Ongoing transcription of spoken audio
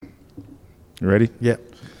You ready? Yep.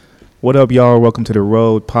 What up, y'all? Welcome to the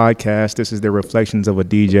Road Podcast. This is the Reflections of a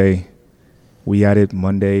DJ. We at it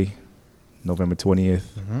Monday, November 20th.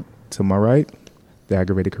 Mm-hmm. To my right, the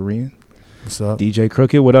Aggravated Korean. What's up? DJ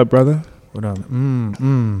Crooked. What up, brother? What up?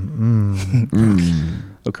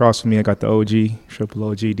 Across from me, I got the OG, Triple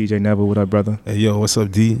OG, DJ Neville. What up, brother? Hey, yo, what's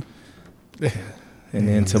up, D? And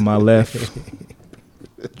then to my left,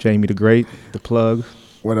 Jamie the Great, the plug.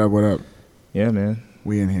 What up, what up? Yeah, man.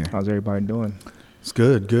 We in here. How's everybody doing? It's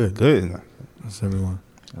good. Good. How's everyone?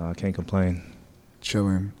 I can't complain.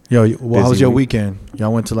 Chilling. Yo, how was Busy your week. weekend?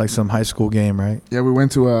 Y'all went to like some high school game, right? Yeah, we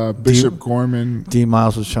went to Bishop Gorman. D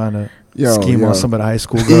Miles was trying to Yo, scheme yo. on some of the high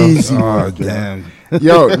school girls. Easy. Oh, damn.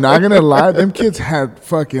 Yo, not gonna lie, them kids had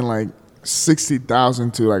fucking like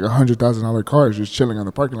 $60,000 to like $100,000 cars just chilling on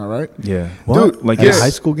the parking lot, right? Yeah. What? Dude, like At a yes. high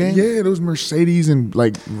school game? Yeah, those Mercedes and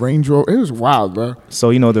like Range Rover. It was wild, bro. So,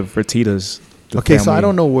 you know, the Fertitas. the Okay, so I family-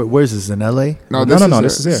 don't know where's this in LA? No, No,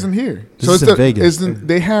 this is This here. isn't here. This is in Vegas.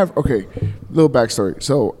 They have little backstory.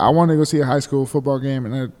 So I wanted to go see a high school football game,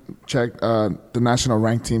 and I checked the national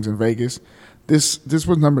ranked teams in Vegas. This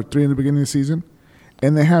was number 3 in the beginning of the season,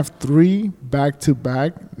 and they have 3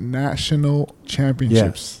 back-to-back national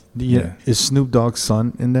championships. Yeah. Is Snoop Dogg's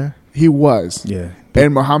son in there? He was, Yeah.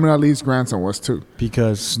 and Muhammad Ali's grandson was too.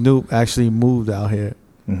 Because Snoop actually moved out here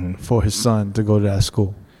Mm-hmm. for his son to go to that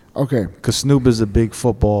school. Okay, Because Snoop is a big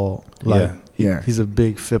football, like yeah. he's a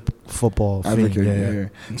big football Advocate,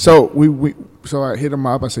 fiend. yeah. So I hit him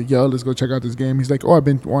up. I said, "Yo, let's go check out this game." He's like, "Oh, I've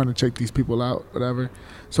been wanting to check these people out, whatever."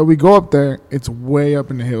 So we go up there. It's way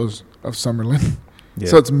up in the hills of Summerlin, Yeah.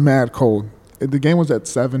 so it's mad cold. The game was at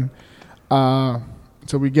 7.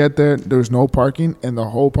 So we get there. There's no parking, and the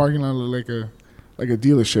whole parking lot looked like a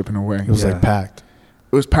dealership in a way. It was Yeah. like packed.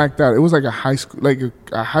 It was packed out. It was like a high school,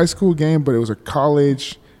 a high school game, but it was a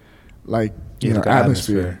college, The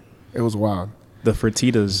atmosphere. It was wild. The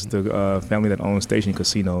Fertitas, the family that owns Station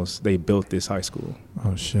Casinos, they built this high school.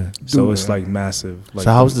 Oh shit! So Dude. it's like massive. Like,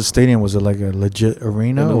 So how was the stadium? Was it like a legit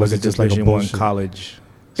arena, It or looked was like it just like a Division One bullshit? college.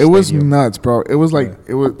 It was stadium. nuts, bro. It was like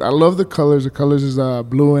it was. I love the colors. The colors is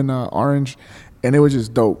blue and orange, and it was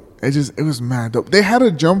just dope. It was mad dope. They had a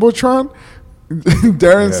jumbotron.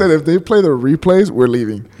 Darren Yeah. said if they play the replays, we're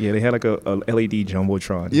leaving. Yeah, they had like a LED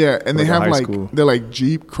jumbotron. Yeah, and they for the have high like school. they're like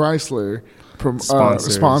Jeep Chrysler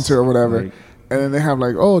Sponsors, sponsor or whatever, like- and then they have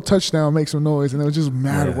like touchdown, make some noise, and it was just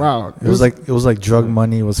mad Yeah. wild. It was like drug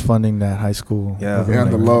money was funding that high school. Yeah. yeah,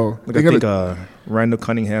 on the low. Like They I got think Randall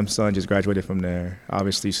Cunningham's son just graduated from there.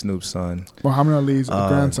 Obviously, Snoop's son. Muhammad Ali's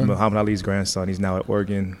grandson. Muhammad Ali's grandson. He's now at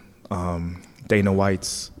Oregon. Dana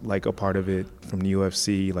White's like a part of it from the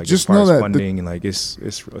UFC. Like Just as far know as that funding and like it's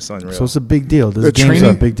unreal. So it's a big deal. This The game's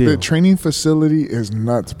a big deal. The training facility is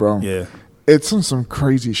nuts, bro. yeah. It's some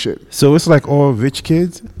crazy shit. So it's like all rich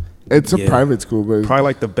kids? It's a Yeah. private school, but Probably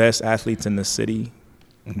like the best athletes in the city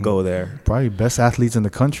go there. Probably best athletes in the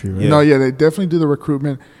country, right? Yeah. no, yeah, they definitely do the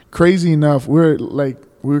recruitment. Crazy enough, we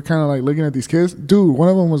were kind of like looking at these kids. Dude, one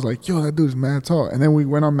of them was like, "Yo, that dude's mad tall." And then we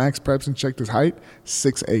went on Max Preps and checked his height.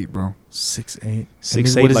 6'8", bro. 6'8".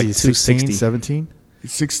 6'8", What is like he? 16, 260. 17?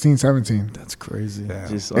 He's 16, 17. That's crazy. Yeah.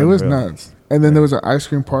 Just It was unreal. nuts. And then there was an ice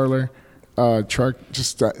cream parlor truck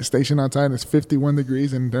just stationed outside. And it's 51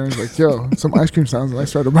 degrees. And Darren's like, "Yo, some ice cream sounds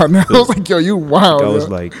nice right about now." I was like, "Yo, you wild." I was yo.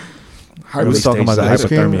 like, You was talking about the Stage ice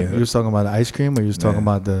cream? hypothermia. You was talking about the ice cream, or you was talking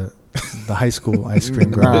Yeah. about the high school ice cream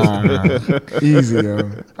girls? Nah, easy, yo.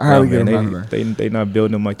 I had to get him out of there. they not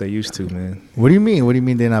building them like they used to, man. What do you mean? What do you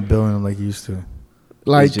mean they're not building them like you used to?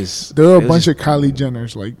 Like, just- there were it a was bunch just- of Kylie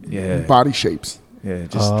Jenners, like, Yeah. body shapes. Yeah,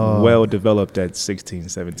 just Oh. well developed at 16,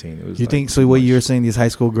 17. It was You like think too so? What much. you were saying? These high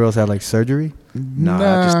school girls had like surgery? Nah,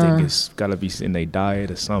 I just think it's gotta be in their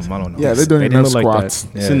diet or something. I don't know. Yeah, they're doing They didn't enough look like squats.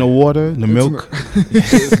 that. It's Yeah. in the water, the milk.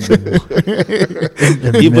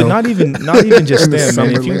 Yeah, but not even just In the them,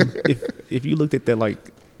 man. summer If you looked at that, like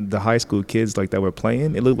the high school kids like that were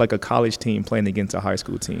playing, it looked like a college team playing against a high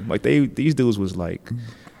school team. Like these dudes was like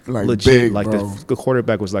legit. big, Like bro. the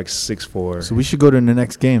quarterback was like 6'4". So we should go to the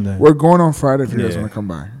next game then. We're going on Friday if you guys Yeah. want to come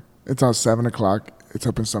by. It's on 7 o'clock. It's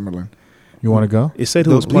up in Summerlin. You want to go? It said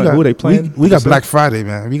who was We playing. got- Who are they playing? We got Black Friday,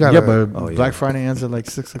 man. We got Yeah, but Oh, yeah. Black Friday ends at like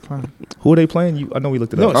 6 o'clock. Who are they playing? I know we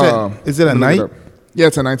looked it No, up. is it at let me night? look it up. Yeah,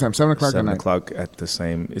 it's at nighttime. 7 o'clock at 7 night. o'clock at the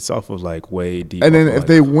same. It's off of like way deep. And then off of, if like,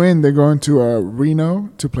 they win, they're going to Reno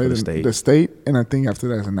to play For the the state. And I think after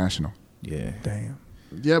that is a national. yeah, Damn.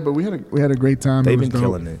 Yeah, but we had a great time. they've It was been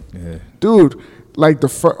dope. killing it. Yeah, Dude, like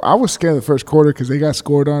I was scared the first quarter because they got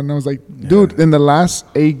scored on. And I was like, dude, in the last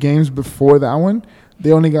 8 games before that one,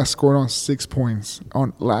 they only got scored on 6 points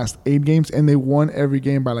on last 8 games, and they won every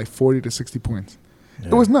game by like 40 to 60 points. Yeah.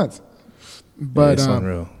 It was nuts. But it's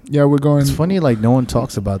unreal. yeah, we're going. It's funny, like no one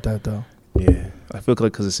talks about that though. Yeah, I feel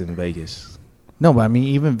like because it's in Vegas. No, but I mean,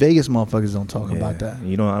 even Vegas motherfuckers don't talk Yeah. about that.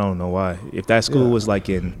 I don't know why. If that school was like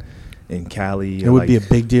in Cali, It would be a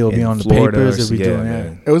big deal. It'd be in on the Florida or papers. It'd be yeah, doing that.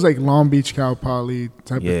 man. It was like Long Beach, Cal Poly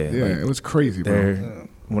type. Yeah, of, yeah, like, it was crazy, bro. They're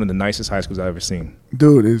one of the nicest high schools I've ever seen.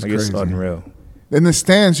 Dude, it's Like crazy. it's unreal. In the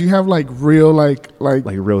stands, you have like real like Like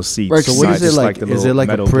real seats. Like, So what not is it just like? the Is it little like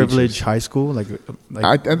a metal privileged bleachers. high school? Like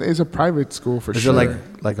it's a private school for is sure. it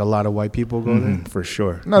like a lot of white people go there? Mhm, for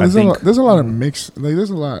sure. No, I think, there's a lot of mix. Like there's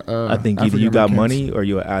a lot. I think either you got African-Americans. money or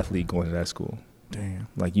you're an athlete going to that school. Damn.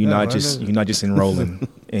 Like you're not just enrolling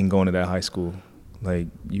and going to that high school. Like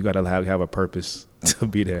you gotta have a purpose to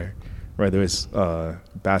be there. Whether it's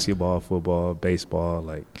basketball, football, baseball,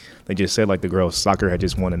 like they just said, like the girls' soccer had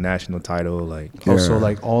just won a national title. Like Oh, so Yeah.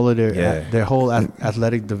 like all of their Yeah. their whole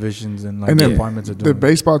athletic divisions and like And then departments are The doing.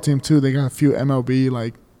 baseball team too. They got a few MLB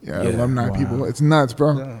like Yeah. alumni Wow. people. It's nuts,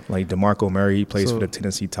 bro. like DeMarco Murray, he plays So- for the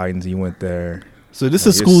Tennessee Titans. He went there. So this Like,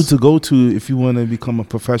 is school it's- to go to if you want to become a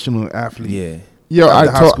professional athlete. Yeah, Yo, At I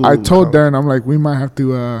the high told school I told college. Darren, I'm like, we might have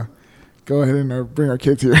to go ahead and bring our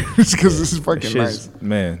kids here because this is That fucking shit's- nice.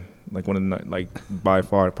 man. Like one of the like by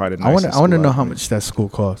far probably the I want nicest. to school know I've how been. much that school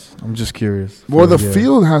costs. I'm just curious. Well, the Yeah.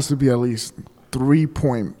 field has to be at least 3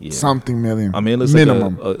 point Yeah. something million. I mean, it looks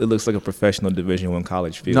minimum. it looks like a professional Division I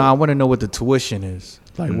college field. No, I want to know what the tuition is.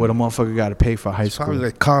 Like what a motherfucker got to pay for high It's probably school.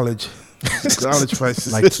 like college. College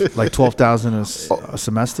prices. Like 12,000 a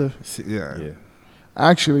semester. yeah. yeah.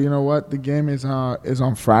 Actually, you know what? The game is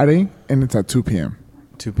on Friday and it's at 2 p.m.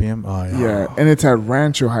 2 p.m. Oh yeah. Yeah, and it's at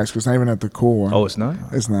Rancho High School. It's not even at the cool one. Oh, it's not.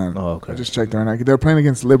 It's not. Oh, okay. I just checked right now. They're playing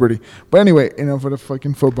against Liberty. But anyway, for the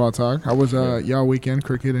fucking football talk, how was y'all weekend?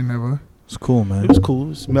 Cricket and never. It's cool, man. It was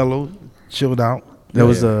cool. It's mellow, chilled out. There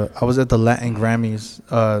was Yeah. I was at the Latin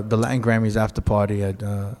Grammys after party at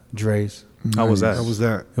Dre's. How was that? How was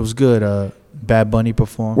that? It was good. Bad Bunny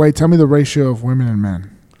performed. Wait, tell me the ratio of women and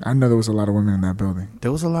men. I know there was a lot of women in that building.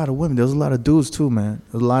 There was a lot of women. There was a lot of dudes too, man.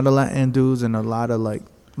 A lot of Latin dudes and a lot of like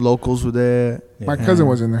locals were there. My cousin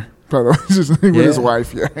was in there, but just with his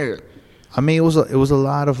wife. Yeah. I mean, it was a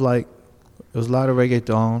lot of like, it was a lot of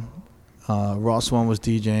reggaeton. Ross One was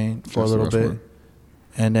DJing for a Yes, little Ross bit, One.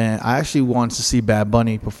 and then I actually wanted to see Bad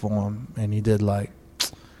Bunny perform, and he did like,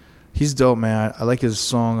 he's dope, man. I like his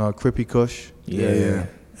song Crippy Kush, Yeah.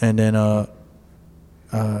 and then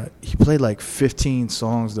he played like 15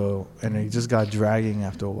 songs though, and it just got dragging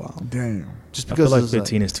after a while, Damn. just I because feel it like was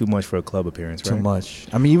 15 is too much for a club appearance, too right? much.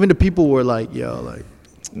 I mean, even the people were like, yo, like.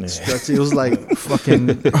 Yeah. It was like fucking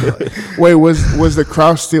Wait, was the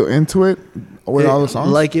crowd still into it with all the songs?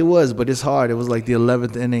 like it was, but it's hard. It was like the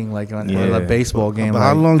 11th inning, like on Yeah. a baseball game. But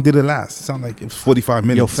how like, long did it last? It sounded like it was 45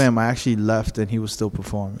 minutes. yo, fam, I actually left and he was still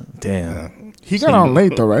performing. Damn. he got on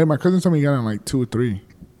late though, right? My cousin told me he got on like 2 or 3.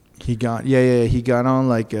 He got he got on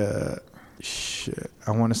like shit.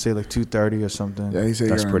 I want to say like 2:30 or something. Yeah, he said he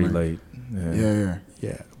That's got on pretty late. late. Yeah.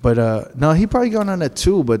 Yeah, but no, he probably got on at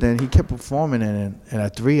 2, but then he kept performing and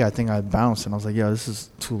at 3, I think I bounced and I was like, yo, this is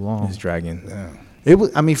too long. It's dragging. Yeah. It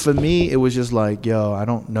was. I mean, for me, it was just like, yo, I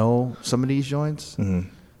don't know some of these joints. Hmm.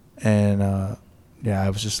 And yeah, it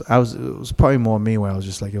was probably more me where I was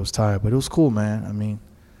just like, it was tired, but it was cool, man. I mean,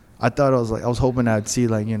 I was hoping I'd see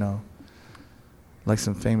like, like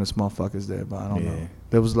some famous motherfuckers there, but I don't know.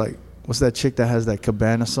 There was like, what's that chick that has that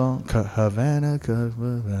Cabana song? Havana,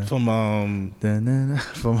 From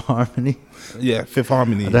from Harmony. Fifth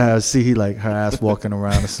Harmony. Then I see like her ass walking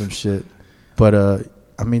around or some shit. But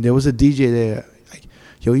I mean, there was a DJ there. Like,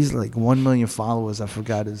 yo, he's like 1 million followers. I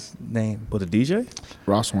forgot his name. What, the DJ?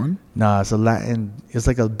 Ross One? Nah, it's a Latin. It's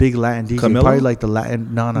like a big Latin DJ. Camilo? Probably like the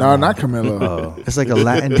Latin. No, No, not Camilo. Oh. It's like a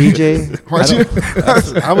Latin DJ. Why'd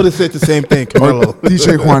you? I would have said the same thing, Camilo.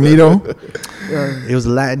 DJ Juanito. It was a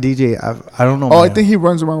Latin DJ. I don't know. Oh, I man. think he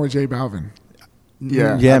runs around with J Balvin.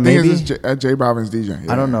 Yeah, Yeah, I think maybe. it's just J Balvin's DJ.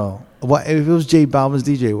 Yeah. I don't know. What if it was J Balvin's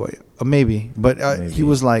DJ? What? Maybe. But Maybe. he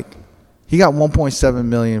was like, he got 1.7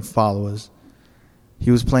 million followers. He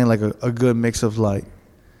was playing like a good mix of like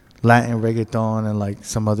Latin reggaeton and like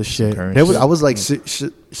some other shit. current There was shit. I was like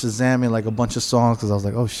Shazamming like a bunch of songs because I was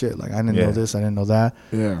like, oh shit, like I didn't know this, I didn't know that.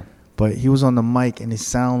 Yeah. But he was on the mic and it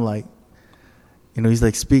sounded like, he's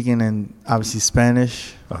like speaking in obviously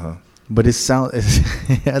Spanish, Uh-huh. but it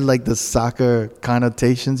had like the soccer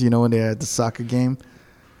connotations, when they're at the soccer game.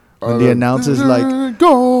 When the announcer's like,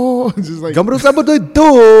 go, just like "Cámara sábado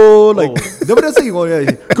do," like, "Dame así, güey,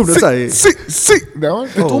 cámara así." see, that one.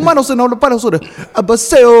 Tu mano se no lo para sobre a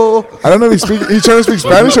paseo. I don't know if he's trying to speak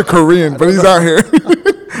Spanish or Korean, but he's out here.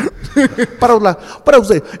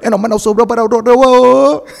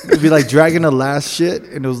 It'd be like dragging the last shit,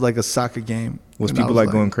 and it was like a soccer game. Was And people I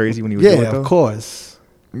like going crazy when you was doing it Yeah, though? of course.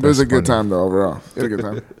 It was a good funny. time though overall. It was a good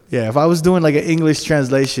time. Yeah, if I was doing like an English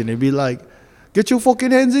translation, it'd be like, "Get your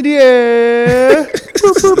fucking hands in the air."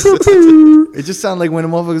 It just sounded like when the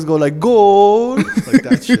motherfuckers go like goal, like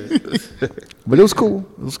that shit. But it was cool.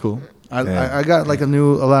 It was cool. I got like a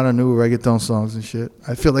lot of new reggaeton songs and shit.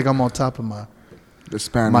 I feel like I'm on top of The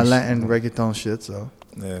Spanish. my Latin reggaeton shit. So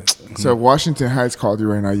Yeah. So if Washington Heights called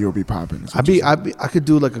you right now, you'll be popping. I could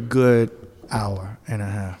do like a good hour and a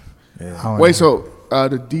half. Yeah. Hour and Wait, a half. so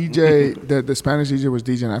the DJ, the Spanish DJ was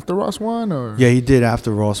DJing after Ross won, or Yeah, he did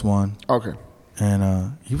after Ross won, Okay.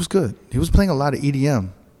 and he was good. He was playing a lot of EDM.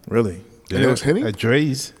 Really? And it was hitting? At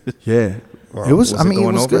Dre's. Yeah, Wow. it was. Was I it mean, it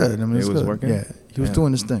going was over? good. I mean, It was good. working? Yeah, he was Yeah.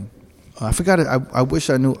 doing his thing. I forgot it. I wish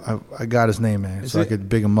I knew. I got his name, man, Is so I it- could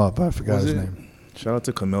big him up. I forgot was his it- name. Shout out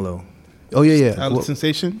to Camilo. Oh yeah. Alex Well,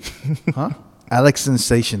 Sensation. huh? Alex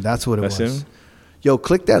Sensation. That's what it That's was. him? Yo,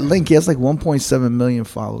 click that link. He has like 1.7 million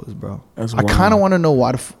followers, bro. That's I kind wild. of want to know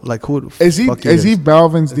why who the Is he fuck is he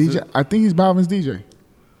Balvin's Is DJ? I think he's Balvin's DJ.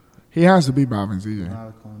 He has to be Balvin's DJ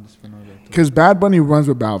because Bad Bunny runs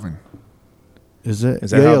with Balvin. Is it?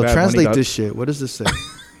 Is that how yo, Bad Bunny translate got- this shit. What does this say?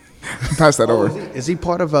 Pass that over. Is he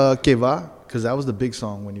part of Que Va? Because that was the big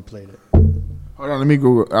song when he played it. Hold on, let me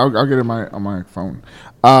Google. I'll get it on my phone.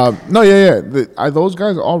 No, yeah. Those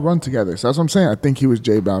guys all run together. So that's what I'm saying. I think he was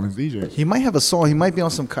J Balvin's DJ. He might have a song. He might be on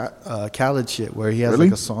some Khaled shit where he has Really?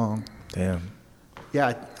 like a song. Damn. Yeah,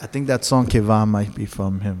 I think that song Que Va might be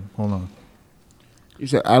from him. Hold on. You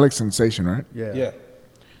said Alex Sensation, right? Yeah.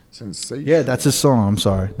 Sensation. Yeah, that's his song. I'm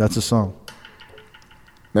sorry. That's a song.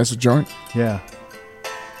 That's a joint. Yeah.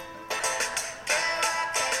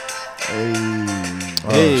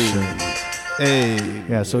 Hey. shit. Hey.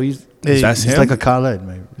 Yeah, so he's That's he's him? like a Khaled,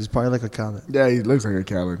 man. He's probably like a Khaled. Yeah, he looks like a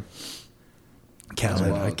Khaled.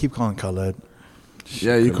 Khaled. I keep calling Khaled.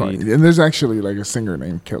 Yeah, you call. Khalid. And there's actually like a singer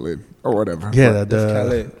named Khalid or whatever. Yeah, That's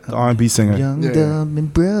Khaled, the R&B singer. Young, Yeah. dumb,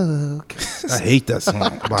 and broke. I hate that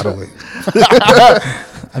song, by the way.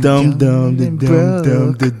 Young, and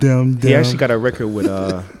broke. He actually got a record with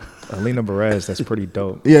Alina Perez that's pretty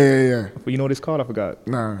dope. Yeah. But you know what it's called? I forgot.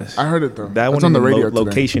 Nah, I heard it though. That That's one on in the the radio today.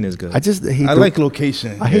 location is good. I just hate I the, like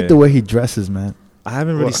Location. I hate Yeah. the way he dresses, man. I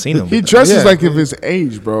haven't really seen him. He but- dresses Yeah. like of his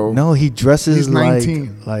age, bro. No, he dresses He's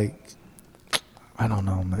 19. like I don't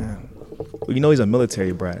know, man. Well, you know he's a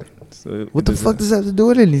military brat. So What the fuck does that have to do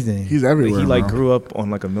with anything? He's Like, everywhere. he like bro. grew up on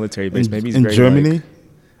like a military base. Maybe he's in very, Germany. Like,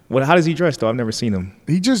 what? How does he dress though? I've never seen him.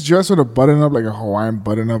 He just dressed with a button up, like a Hawaiian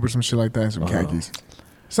button up or some shit like that, and some khakis.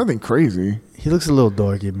 Something crazy. He looks a little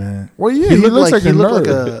dorky, man. Well, yeah, he looks like a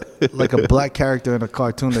nerd. like a black character in a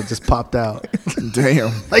cartoon that just popped out.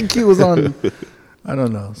 Damn. Like he was on, I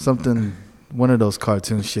don't know, one of those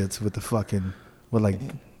cartoon shits with the fucking, with like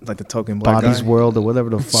Like the token black Bobby's guy. World or whatever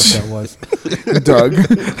the fuck that was. Doug.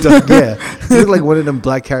 Yeah, he looked like one of them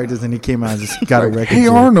black characters, and he came out and just got a Like, record. hey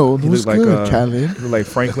deal. Arnold, He what's looked like good, Khaled? he looked like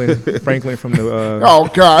Franklin from the Oh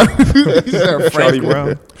God. He said Charlie Franklin.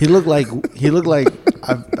 Brown. He looked like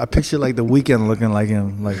I pictured like the Weeknd looking like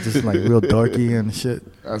him, like just like real dorky and shit.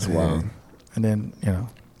 That's wild. And then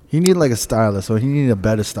he needed like a stylist, or he needed a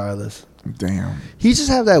better stylist. Damn. He just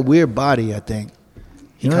have that weird body, I think.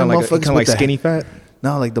 He kind of like motherfuckers with the- skinny fat.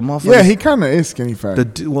 No, like the motherfucker. Yeah, he kind of is skinny fat.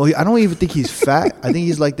 I don't even think he's fat. I think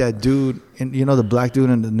he's like that dude, in, the black dude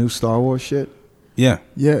in the new Star Wars shit. Yeah.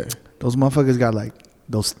 Yeah. Those motherfuckers got like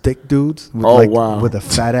those thick dudes with Oh, wow. with a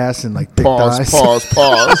fat ass and like thick Pause. thighs.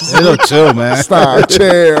 Pause. Hey, look, chill, man. Stop.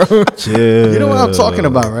 Chill. Chill. You know what I'm talking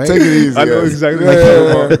about, right? Take it easy. I know guys.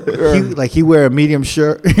 exactly He he wear a medium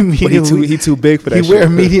shirt. But he too big for that. He wear a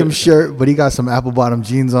shit. medium shirt, but he got some apple bottom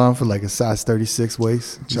jeans on for like a size 36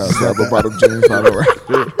 waist. Shout out to Apple Bottom James, by the way.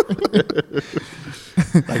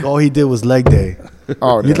 Like all he did was leg day.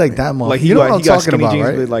 Oh, He's like that motherfucker. Like You know what I'm he got talking skinny about, jeans,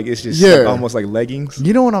 right? but like it's just Yeah. like almost like leggings.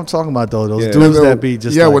 You know what I'm talking about though. Those Yeah. dudes that be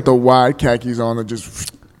just like, with the wide khakis on and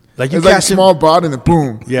just like you it's like a catch him- small bod and then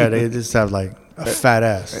boom. Yeah, they just have like a fat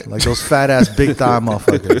ass, like those fat ass big thigh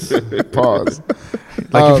motherfuckers. Pause.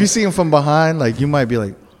 Like if you see him from behind, like you might be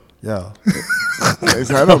like, yo, Is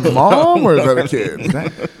that a mom or is that a kid?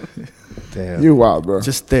 Damn. You wild, bro.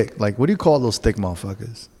 just thick. Like what do you call those thick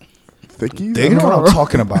motherfuckers? Thickies? You know what I'm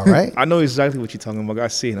talking about, right? I know exactly what you're talking about. I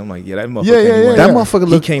see it. I'm like, yeah, that motherfucker. Yeah, can't be yeah, wearing- That yeah. motherfucker He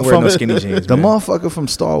looked can't wear from no skinny jeans. the man. motherfucker from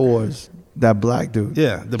Star Wars, that black dude.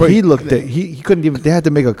 Yeah. But he looked at he couldn't even. They had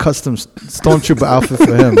to make a custom stormtrooper outfit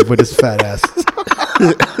for him with his fat ass.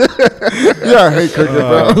 Yeah, hey, Cricket,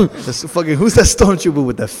 bro. That's fucking who's that stormtrooper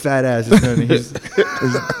with that fat ass? He's-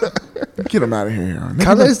 Get him out of here.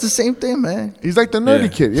 Khaled is the same thing, man. He's like the nerdy Yeah.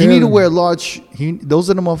 kid. He need to wear large. Those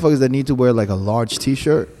are the motherfuckers that need to wear like a large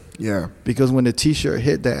T-shirt. Yeah. Because when the T-shirt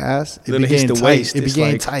hit their ass, it Then it became hits the tight. waist. It It's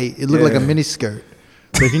became like- tight. It looked like a Yeah. mini skirt.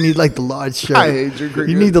 So he need like the large shirt. I hate you, Cricket.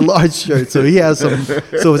 He need the large shirt. So he has some.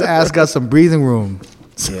 So his ass got some breathing room.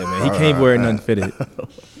 Yeah, man. He can't wear nothing fitted.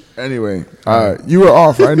 Anyway, you were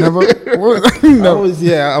off, right? Never. What? I No, was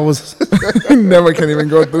never can even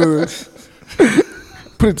go through this.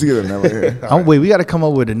 Put it together, never. Here. Wait, we got to come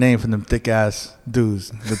up with a name for them thick ass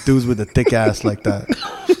dudes. The dudes with the thick ass like that.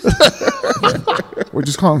 We'll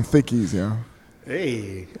just call them thickies, yeah.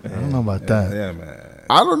 Hey, I don't know about that. Yeah, man.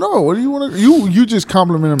 I don't know. What do you want to? You just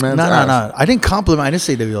compliment a man's ass. No. I didn't compliment. I didn't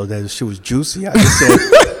say that shit was juicy. I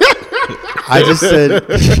just said.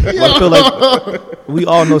 I feel like we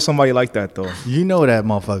all know somebody like that, though. You know that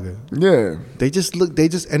motherfucker. Yeah.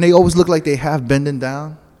 And they always look like they half bending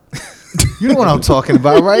down. You know what I'm talking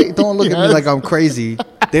about, right? Don't look at me like I'm crazy.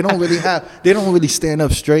 They don't really stand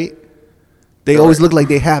up straight. They always look like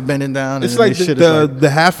they half bending down. It's and like their shit is the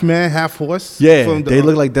half man, half horse. yeah, from they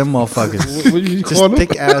look like them motherfuckers. What did you Just call them?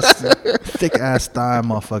 thick ass thigh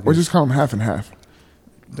motherfuckers. We'll just call them half and half.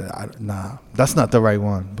 Nah, that's not the right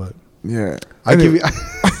one. But Yeah. I give you.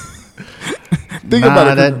 Think nah,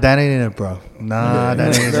 about it. that ain't it, bro. Nah,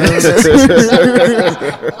 that ain't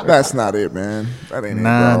it. That's not it, man. That ain't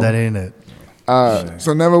Nah, it, bro. that ain't it.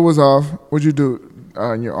 So Never was off. What'd you do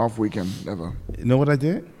on your off weekend, Never? You know what I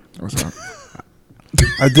did? What's up?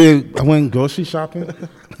 I went grocery shopping.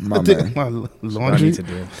 My I did man. my What I laundry. need to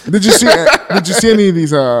do. Did you see any of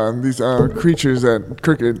these creatures that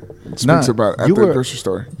Cricket speaks Nah, about at you the were- grocery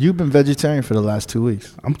store? You've been vegetarian for the last 2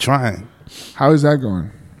 weeks. I'm trying. How is that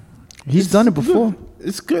going? He's done it before.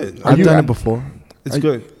 It's good. I've you- done it before. It's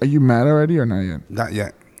good. Are you mad already or not yet? Not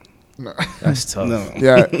yet. That's tough. No.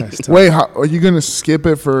 Yeah. That's tough. Wait, are you gonna skip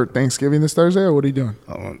it for Thanksgiving this Thursday, or what are you doing?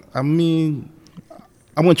 I mean,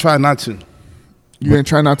 I'm gonna try not to. You gonna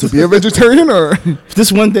try not to be a vegetarian, or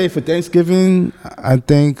This one day for Thanksgiving, I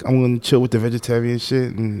think I'm gonna chill with the vegetarian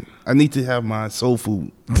shit, and I need to have my soul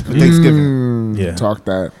food for Thanksgiving. Yeah. Talk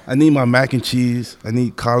that. I need my mac and cheese. I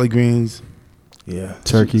need collard greens, Yeah.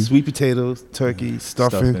 Turkey. sweet potatoes, turkey,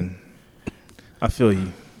 stuffing. I feel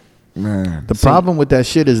you. Man, The problem with that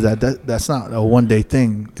shit is that's not a one day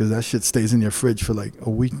thing because that shit stays in your fridge for like a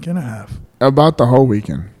week and a half. about the whole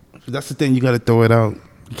weekend. That's the thing. You got to throw it out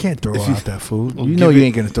You can't throw If you- out that food. or You know give you it-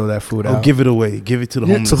 ain't gonna throw that food or out. give it away. Give it to the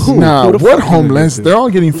Yeah, homeless. to who? Nah, Who the what fuck you gonna homeless? give it They're all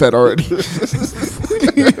getting fed already.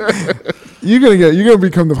 You're gonna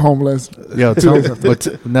become the homeless. Yo,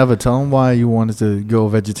 never tell them why you wanted to go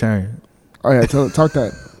vegetarian. Oh yeah, talk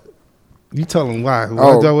that. You tell them why.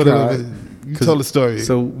 Oh, Why- God. You tell the story.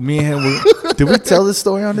 So me and him, did we tell this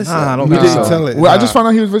story on this? Nah, I don't we think didn't so. tell it. Well, I Nah. just found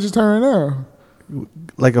out he was vegetarian now.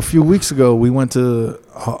 Like a few weeks ago, we went to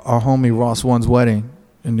our homie Ross One's wedding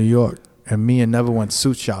in New York, and me and Never went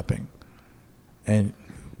suit shopping. And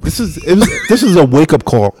This is a wake up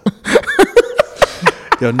call.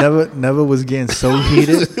 yo, Never was getting so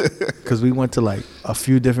heated because we went to like a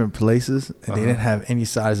few different places, and they didn't have any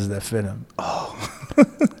sizes that fit him. Oh,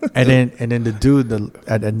 and then the dude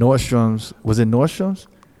at Nordstrom's, was it Nordstrom's?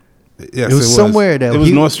 Yes, It was somewhere that it was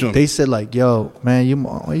Nordstrom. They said like, "Yo, man,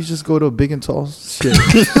 why you just go to a big and tall shit."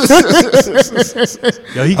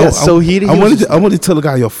 Yo, he got so heated. I he was wanted just- to tell the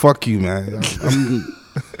guy, yo, fuck you, man.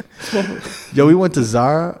 Yo, we went to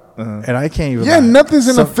Zara, and I can't even. Yeah, lie. nothing's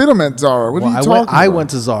in So- a fit him at Zara. What well, are you I talking went, about? I went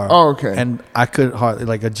to Zara. Oh, okay. And I could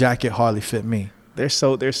hardly a jacket hardly fit me. Their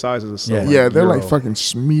sizes are so. Yeah. Yeah, they're like Euro. fucking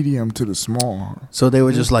medium to the small. So they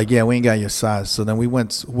were just like, "Yeah, we ain't got your size." So then we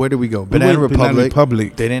went. Where did we go? Banana went Republic. Banana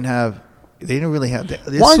Republic. They didn't really have. Their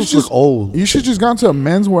Why don't suits you look just old. You should just gone to a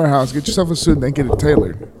men's warehouse, get yourself a suit, and then get it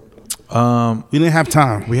tailored. We didn't have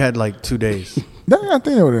time. We had like 2 days. I think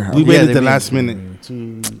they would have. We Yeah, waited they the made- last minute.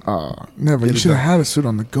 Never. You Get it should have done. had a suit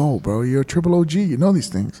on the go, bro. You're a triple OG. You know these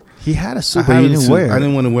things. He had a I suit, but he had a didn't suit. wear I it.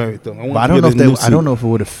 didn't want to wear it though. But I don't know if I don't know if it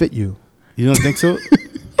would have fit you You don't think so?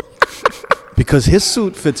 because his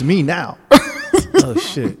suit fits me now. Oh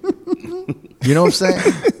shit. You know what I'm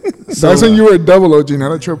saying? That's when you were a double OG,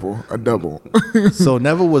 not a triple. A double. So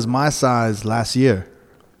Never was my size last year,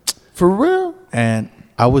 For real? and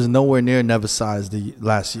I was nowhere near Never's size the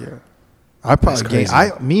last year. I probably gained.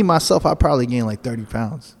 crazy. Myself, I probably gained like 30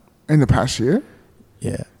 pounds. In the past year?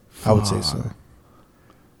 Yeah, I would say so.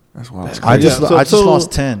 That's wild. I just Yeah, so- I just so-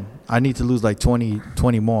 lost 10. I need to lose like 20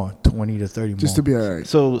 more, 20 to 30 Just more. to be alright.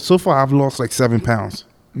 So far I've lost like 7 pounds.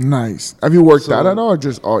 Nice. Have you worked So- out at all, or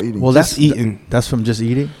just all eating? well, just that's eating. That's from just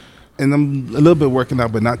eating. And I'm a little bit working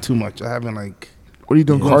out, but not too much. I haven't like what are you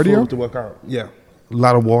doing? going forward Cardio? to work out. Yeah, a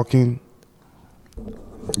lot of walking.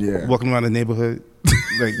 Yeah. walking around the neighborhood,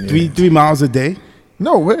 like 3 miles a day,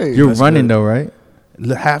 No way. You're That's running good. though, right?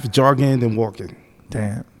 half jogging and walking.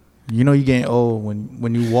 Damn. You know you getting old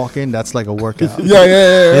when you walk in. That's like a workout.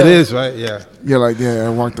 yeah. It is, right? Yeah. You're like, yeah, I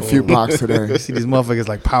walked a few blocks today. You see these motherfuckers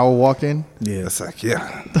like power walking. Yeah. It's like,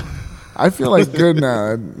 yeah. I feel like good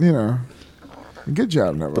now. You know, good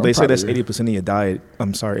job, now. But they say that's 80% of your diet.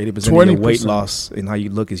 I'm sorry, 80% of your weight 20%. loss and how you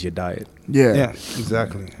look is your diet. Yeah, Yeah,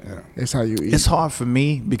 exactly. Yeah. it's how you eat. It's hard for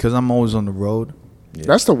me because I'm always on the road.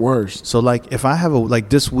 That's the worst. So like if I have like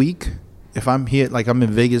this week, if I'm here, like I'm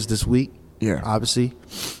in Vegas this week, Yeah. obviously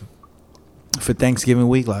for Thanksgiving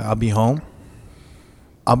week, like I'll be home.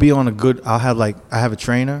 I'll be on a good. I have a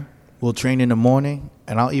trainer. We'll train in the morning,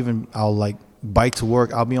 and I'll like bike to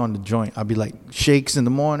work. I'll be on the joint. I'll be like shakes in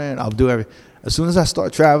the morning. I'll do everything. As soon as I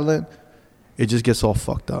start traveling, it just gets all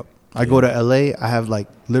fucked up. I go to LA. I have like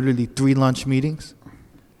literally 3 lunch meetings,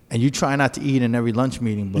 and you try not to eat in every lunch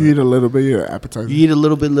meeting, but You eat a little bit, your appetizer. you eat a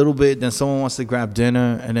little bit. Then someone wants to grab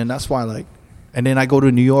dinner, and then that's why like, and then I go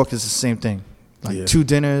to New York. It's the same thing, like Yeah. 2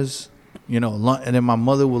 dinners. You know, and then my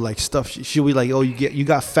mother will like stuff. She'll be like, "Oh, you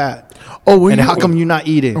got fat, Oh, were and you, how come you're not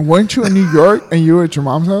eating?" And weren't you in New York and you were at your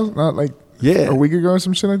mom's house? Not like Yeah, a week ago or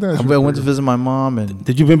some shit like that? I went to visit my mom, and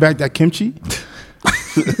Did you bring back that kimchi?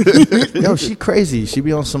 yo, she crazy. She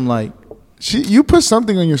be on some like, You put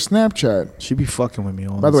something on your Snapchat. she be fucking with me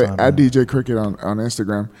all By the way, time. at man. DJ Cricket on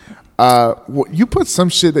Instagram. You put some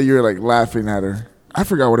shit that you were like laughing at her. I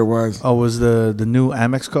forgot what it was. Oh, was the new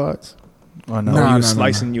Amex cards? Oh no. Nah. you were no,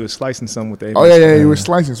 slicing. You were slicing some with the. Oh yeah, you were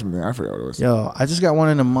slicing something. I forgot what it was. Yo, I just got one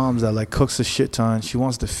of the moms that like cooks a shit ton. She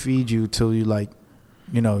wants to feed you till you like,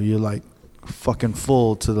 you know, you're like fucking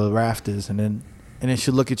full to the rafters, and then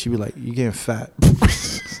she'll look at you be like, "You getting fat."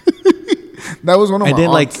 That was one of and my then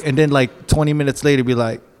aunts. like 20 minutes later be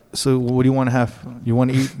like, "So what do you want to have? You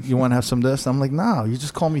want to eat? You want to have some of this?" I'm like, "Nah, you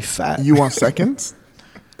just call me fat." You want seconds?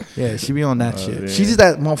 Yeah, she be on that shit. yeah. She's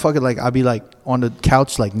that motherfucker. Like I'll be like on the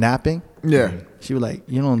couch like napping. Yeah. She be like,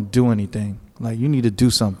 "You don't do anything. Like you need to do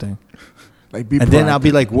something." Like be And then I'll be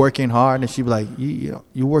proactive. like working hard, and she be like,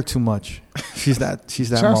 "You work too much." She's that.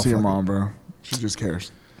 Shout out to your motherfucker. mom, bro. She just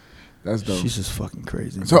cares. That's dope. She's just fucking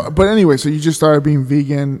crazy. So, but anyway, so you just started being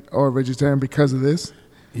vegan or vegetarian because of this?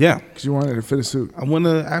 Yeah. Because you wanted to fit a suit. I want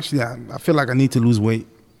to actually, I feel like I need to lose weight.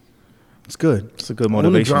 It's good. It's a good I want to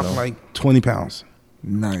motivation. drop though. like 20 pounds.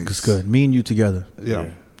 Nice. It's good. Me and you together. Yeah.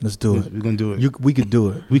 Let's do it. We're going to do it. We could do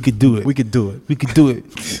it. we could do it. We could do it. We could do it.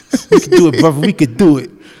 We could do it, brother. We could do it.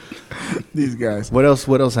 These guys. What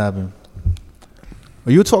else happened?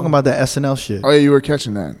 Well, you were talking about that SNL shit. Oh yeah, you were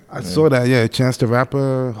catching that. I saw that, yeah. Chance the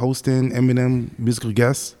Rapper hosting Eminem musical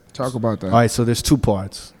guest. Talk about that. All right, so there's 2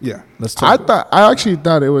 parts. Yeah. Let's talk. I actually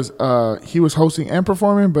thought it was he was hosting and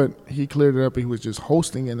performing, but he cleared it up. He was just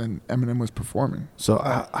hosting, and then Eminem was performing. So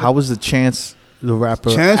how was the Chance the Rapper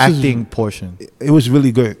Chance was- acting portion? It was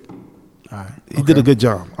really good. All right. He did a good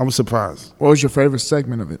job. I was surprised. What was your favorite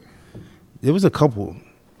segment of it? There was a couple.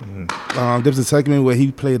 There was a segment where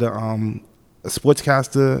he played a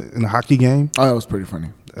sportscaster in a hockey game. Oh, that was pretty funny.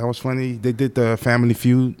 That was funny. They did the Family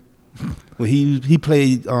Feud. Where he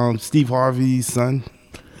played Steve Harvey's son.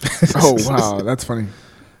 Oh wow, that's funny.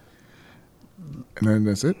 And then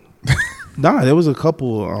that's it. Nah, there was a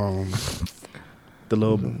couple. the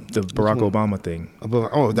Barack Obama thing,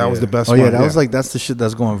 That was the best Oh one. yeah, that was like that's the shit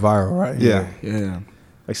that's going viral, right? Yeah. Yeah,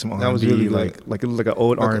 like some R&B, That was really like it looked like an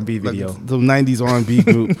old R&B video. Like the 90s R&B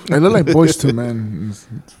group. it looked like Boyz II Men.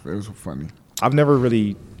 It was funny. I've never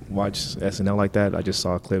really watched SNL like that. I just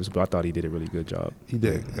saw clips, but I thought he did a really good job. He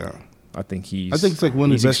did, yeah. I think it's like one of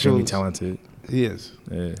the he's best extremely shows. talented. He is.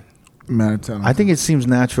 Yeah. Man, I think it seems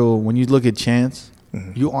natural when you look at Chance,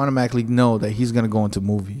 Mhm. you automatically know that he's gonna go into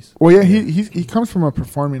movies. Well, yeah, he comes from a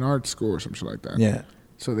performing arts school or some shit like that. Yeah.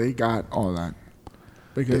 So they got all that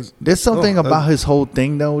because There's something Oh, about his whole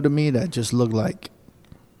thing though to me that just looked like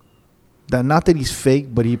that. Not that he's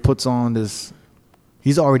fake, but he puts on this.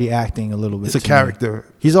 He's already acting a little bit. It's a to me. character.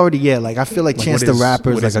 He's already like I feel like Like Chance with the his- Rapper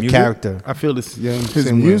is with like his a music? character. I feel this. Yeah, his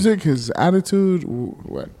same way. music, his attitude,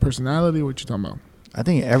 what personality? What you talking about? I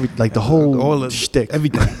think the whole All of shtick,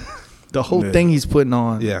 everything. the whole Yeah. thing he's putting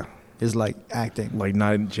on Yeah. is like acting, Like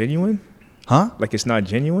not genuine? huh? Like it's not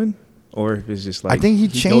genuine? Or if it's just like I think he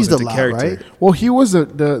goes changed a into lot, character. right? Well, he was the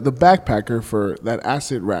backpacker for that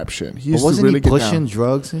acid rap shit. He But used to wasn't really he get pushing down.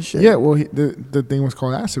 drugs and shit? Yeah, well, the thing was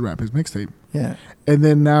called acid rap, his mixtape, yeah. and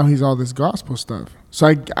then now he's all this gospel stuff. So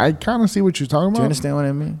I kind of see what you're talking about. Do you understand what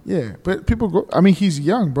I mean? Yeah, but people go. I mean, he's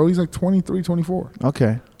young, bro. He's like 23, 24.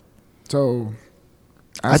 Okay. So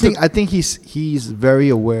I think he's very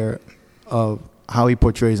aware of how he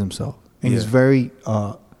portrays himself, and he's Yeah. very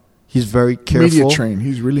He's very careful. Media trained.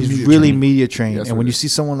 He's really media trained. That's and what when it you is. see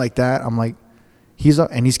someone like that, I'm like, he's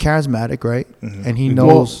charismatic, right? Mhm. And he Mhm.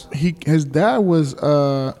 knows. Well, his dad was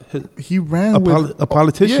he ran a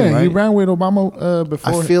politician, Yeah, he right? ran with Obama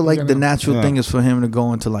before. I feel he like got the in. natural Yeah. thing is for him to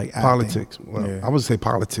go into like acting. Politics. Well, Yeah. I would say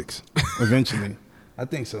politics. Eventually, I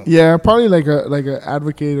think so. Yeah, probably like a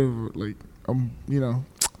advocate of like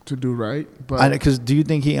to do right. But Because do you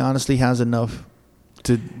think he honestly has enough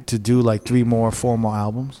to do like 3 more, 4 more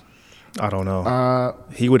albums? I don't know. uh,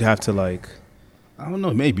 He would have to like. I don't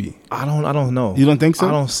know. Maybe I don't know. you don't think so.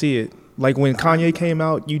 I don't see it. Like when Kanye came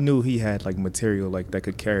out, you knew he had like material like that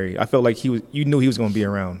could carry. I felt like you knew he was going to be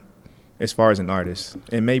around as far as an artist.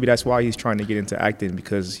 And maybe that's why he's trying to get into acting,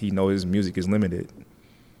 because he knows his music is limited.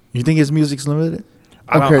 You think his music's limited?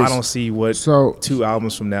 Okay, I don't see what so 2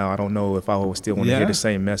 albums from now, I don't know if I would still want to Yeah? hear the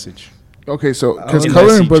same message. okay, so because Unless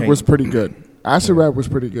Coloring he Book changed. was pretty good. Acid Rap was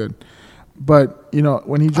pretty good, but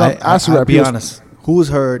when he dropped Acid I'll Rap, be he was- honest. Who's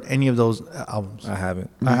heard any of those albums? I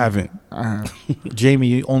haven't. I haven't.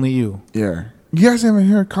 Jamie, only you. Yeah, you guys haven't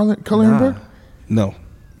heard Coloring Nah. Book? No.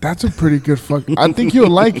 That's a pretty good fuck. I think you'll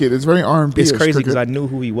like it. It's very R&B. It's crazy because I knew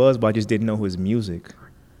who he was, but I just didn't know his music.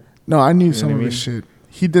 No, I knew know some what of I his shit.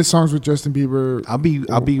 He did songs with Justin Bieber.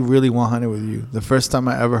 I'll be really 100 with you. The first time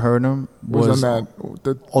I ever heard him Was was on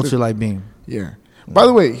that Ultralight Beam. Yeah. By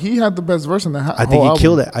the way, he had the best verse on the I think he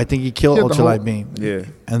killed it. I think he killed He had the Ultralight whole- Beam. Yeah.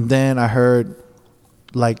 And then I heard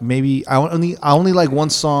like maybe I only like one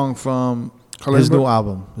song from Coloring his Book? new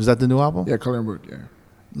album. Is that the new album? Yeah, Coloring Book. Yeah.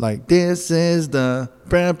 Like this is the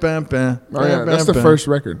bam, bam, bam, Oh yeah, bam, that's the bam. first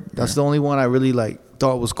record. That's the only one I really like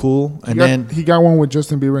thought was cool. He And got, then he got one with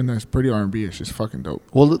Justin Bieber, and that's pretty R&B. It's just fucking dope.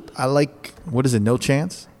 well, I like what is it? No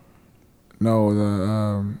Chance? No,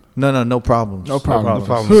 the No problems. no problem. No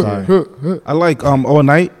problem, sorry. I like All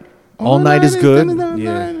Night. All Night is good.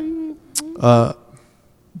 Yeah.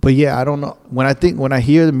 But yeah, I don't know. When I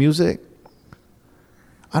hear the music,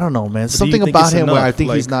 I don't know, man. do you Something think about it's him where I enough?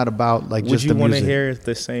 think he's Like, not about like Would just you the want to music. hear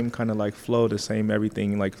the same kind of like flow, the same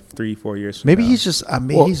everything like 3-4 years from Maybe now? he's just. I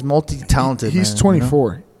mean, Well, he's multi-talented. He's man,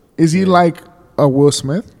 24. Is he like a Will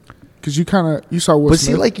Smith? Because you saw Will But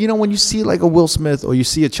Smith. see, like when you see like a Will Smith or you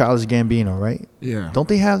see a Childish Gambino, right? yeah, Don't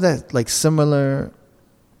they have that like similar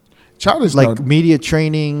Childish like though. media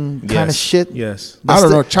training kind of Yes. shit? Yes. I That's don't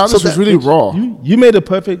the- know. Childish so was that- really raw. You made a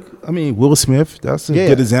perfect. I mean, Will Smith. That's a Yeah.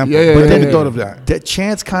 good example. Yeah, yeah, but yeah, then yeah, you thought yeah. of that. That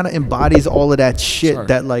Chance kind of embodies all of that shit Sorry.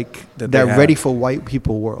 that like That that they ready have. for white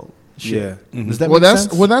people world. Shit. Yeah. Does that Well,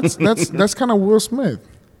 make sense? that's kind of Will Smith.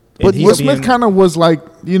 And But he's Will Smith being- kind of was like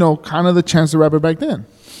kind of the Chance the Rapper back then.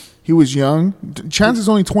 He was young. Chance is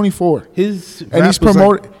only 24, His and rap he's was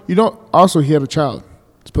promoted. Also, he had a child.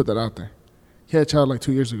 Let's put that out there. He had a child like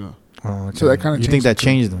 2 years ago. Oh, okay. So that kinda you think changed that the-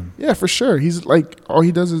 changed him? Yeah, for sure. He's like all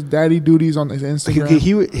he does is daddy duties on his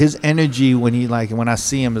Instagram. His energy when I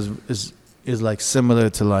see him is like similar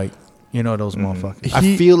to like those motherfuckers. I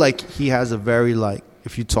He- feel like he has a very like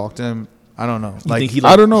if you talk to him, I don't know. You Like think he,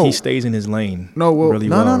 I don't know. He stays in his lane. No, well, really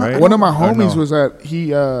no, well, no, right? One of my Or homies no? was at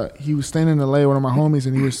he was staying in LA. One of my homies,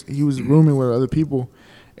 and he was rooming with other people,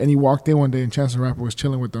 and he walked in one day, and Chance the Rapper was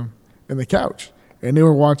chilling with them in the couch, and they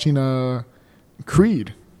were watching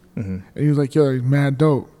Creed, Mhm. and he was like, "Yo, he's mad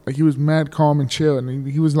dope." Like he was mad calm and chill, and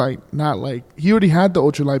he was like not like he already had the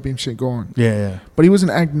ultralight beam shit going, yeah, but he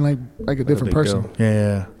wasn't acting like a different big person. deal.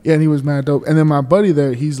 yeah. Yeah, and he was mad dope. And then my buddy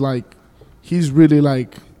there, he's really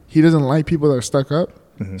like he doesn't like people that are stuck up.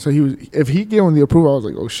 Mhm. So if he gave him the approval, I was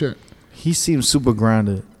like, oh shit. He seems super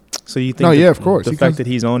grounded. So you think? No, yeah, of course. The He fact comes- that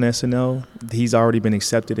he's on SNL, he's already been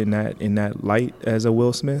accepted in that light as a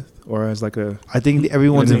Will Smith or as like a. I think everyone's You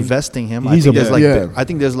know what I mean? investing him. He's I think there's a- like I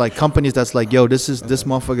think there's like companies that's like, yo, this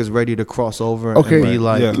motherfucker's ready to cross over Okay. and be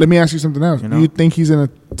like Yeah. Let me ask you something else. You know? You think he's gonna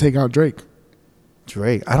take out Drake?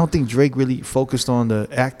 Drake. I don't think Drake really focused on the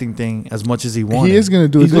acting thing as much as he wanted. He is gonna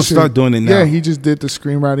do it. He's gonna this year. start doing it now. Yeah, he just did the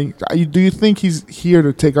screenwriting. Do you think he's here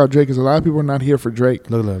to take out Drake? Because a lot of people are not here for Drake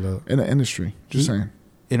Look. in the industry. Just saying.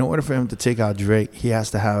 In order for him to take out Drake, he has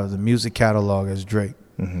to have the music catalog as Drake.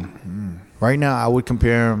 Mhm. Right now, I would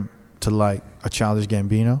compare him to like a Childish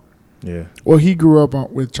Gambino, Yeah. Well, he grew up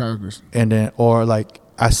with Childish. and then or like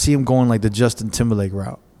I see him going like the Justin Timberlake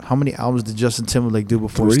route. How many albums did Justin Timberlake do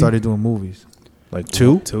before he 3? started doing movies? Like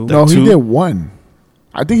Two? Two. No, he two? did one.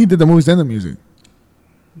 I think he did the movies and the music.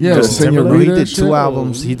 Yeah, Justin No, Timberlake? he did shit. two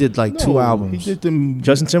albums. He did like two albums. He did the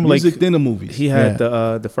Justin Timberlake- music then the movies. He had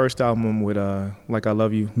the first album with Like I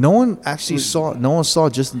Love You. No one actually saw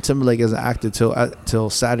Justin Timberlake as an actor till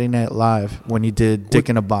Saturday Night Live when he did Dick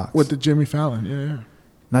in a Box. With the Jimmy Fallon. Yeah.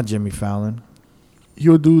 Not Jimmy Fallon.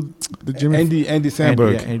 He'll do the Jimmy. Andy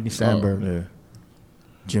Samberg. Andy Samberg. Yeah.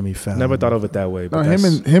 Jimmy Fallon. Never thought of it that way. No, But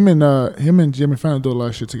him and Jimmy Fallon do a lot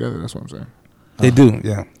of shit together. That's what I'm saying. They do,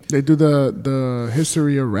 yeah. They do the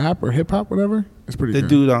history of rap or hip hop, whatever. It's pretty. They good.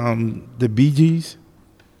 do the Bee Gees.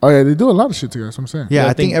 Oh yeah, they do a lot of shit together. That's what I'm saying. Yeah, Yeah,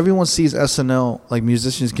 I think everyone sees SNL. Like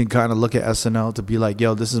musicians can kind of look at SNL to be like,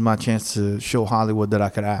 "Yo, this is my chance to show Hollywood that I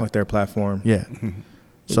could act." with their platform. Yeah.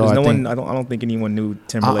 So Because I no think, one, I don't think anyone knew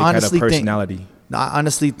Timberlake I had a honestly think- personality. I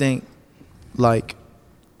honestly think, like,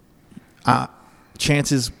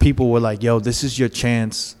 chances people were like, "Yo, this is your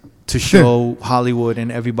chance to show Hollywood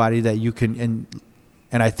and everybody that you can."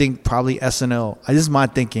 And I think probably SNL. This is my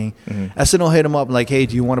thinking. Mm-hmm. SNL hit him up like, "Hey,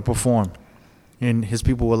 do you want to perform?" And his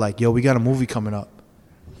people were like, "Yo, we got a movie coming up.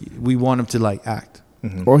 We want him to like act."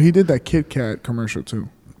 Mm-hmm. Or he did that Kit Kat commercial too.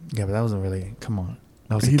 Yeah, but that wasn't really. Come on,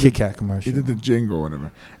 that was He a did- Kit Kat commercial. He did the jingle or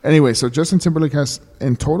whatever. Anyway, so Justin Timberlake has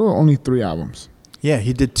in total only 3 albums. Yeah,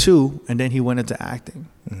 he did 2, and then he went into acting.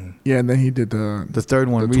 Yeah, and then he did the The third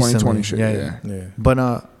one the recently. 2020 shit. Yeah. Yeah.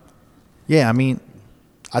 But yeah, I mean,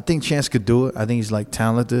 I think Chance could do it. I think he's like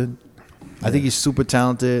talented. I think he's super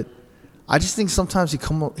talented. I just think sometimes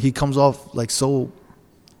he comes off like so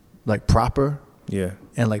like proper Yeah.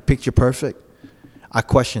 and like picture perfect. I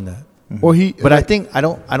question that. Well, he. But I think I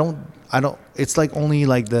don't. It's like only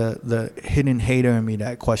like the hidden hater in me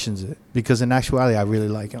that questions it, because in actuality, I really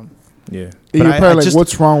like him. Yeah. You're but I probably like, just-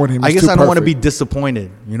 what's wrong with him? I He's guess too I don't want to be perfect.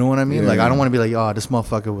 disappointed. You know what I mean? Yeah. Like I don't want to be like, oh, this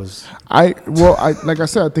motherfucker was. I like I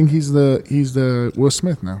said, I think he's the Will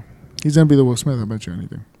Smith now. He's gonna be the Will Smith. I bet you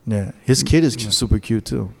anything. Yeah, his kid is super cute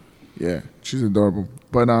too. Yeah, she's adorable.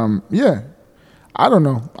 But yeah, I don't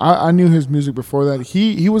know. I knew his music before that.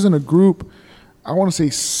 He was in a group. I want to say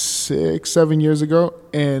 6-7 years ago,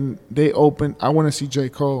 and they opened. I want to see J.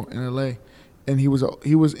 Cole in L.A., and he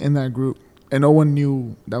was in that group, and no one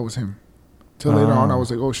knew that was him. Till later on, I was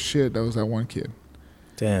like, oh shit, that was that one kid.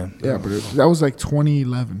 Damn. Yeah, but that was like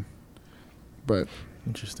 2011. But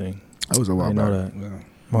Interesting. that was a I while didn't back. know that. Yeah.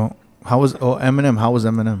 Well, Eminem? How was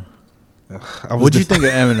Eminem? I was What'd you dis- think of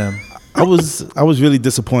Eminem? I was really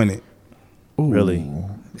disappointed. Really?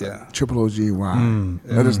 Yeah. Triple OG, wow.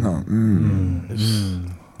 Let us know.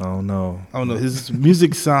 I don't know. I don't know. His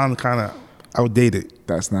music sound kind of outdated.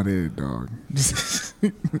 That's not it, dog.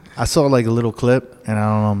 I saw like a little clip, and I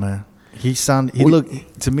don't know, man.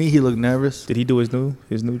 He looked nervous. Did he do his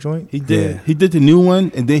new joint? He did. Yeah. He did the new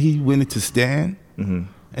one, and then he went into Stan, Mm-hmm.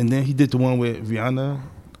 and then he did the one with Rihanna.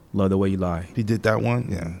 Love the way you lie. He did that one,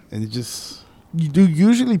 yeah. And it just Do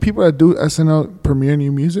usually people that do SNL premiere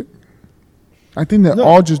new music? I think they No.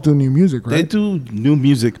 all just do new music, they right? do new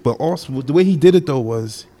music, but also the way he did it though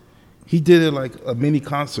was he did it like a mini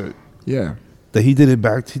concert. Yeah. That he did it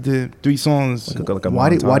back. He did 3 songs. Like a Why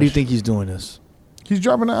do you montage. think he's doing this? He's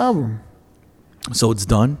dropping an album. So it's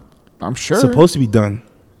done. I'm sure. Supposed to be done,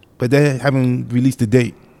 but they haven't released the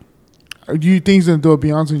date. Do you think he's gonna do a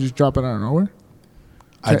Beyonce and just drop it out of nowhere?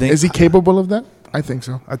 I think. Is he capable of that? I think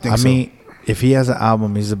so. I think I so. mean, if he has an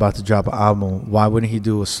album, he's about to drop an album. Why wouldn't he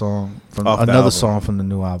do a song from Off the another album. song from the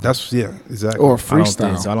new album? That's exactly. Or I don't think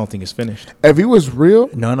freestyle. so. I don't think it's finished. If he was real,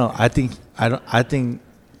 no. I think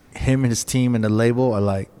him and his team and the label are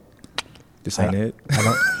like. This ain't it. I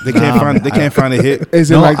don't. they can't Nah, find. man, They can't find a hit. is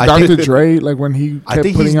it No, like I Dr. think- Dre, like when he kept I think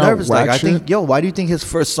he's putting out nervous. Like whack I think, shit? yo, why do you think his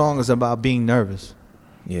first song is about being nervous?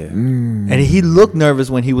 Yeah. And he looked nervous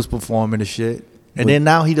when he was performing the shit. And then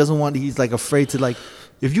now he doesn't want. He's like afraid to like.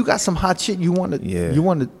 If you got some hot shit, you want to. Yeah. You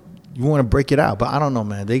want to break it out. But I don't know,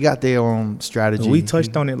 man. They got their own strategy. We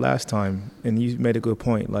touched on it last time, and you made a good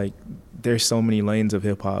point. Like, there's so many lanes of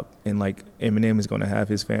hip hop, and like Eminem is going to have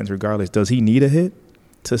his fans regardless. Does he need a hit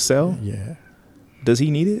to sell? Yeah. Does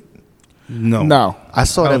he need it? No. I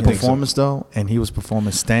saw I that don't think so. performance though, and he was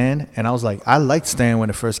performing Stan, and I was like, I liked Stan when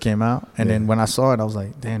it first came out, and then when I saw it, I was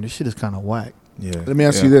like, damn, this shit is kind of whack. Yeah. Let me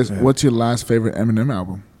ask Yeah, you this: yeah. what's your last favorite Eminem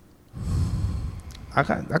album? I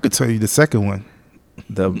could tell you the second one.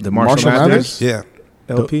 The Marshall Marshall Mathers? Mathers Yeah.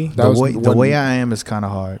 LP. That was The one- way I am is kind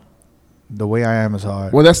of hard. The way I am is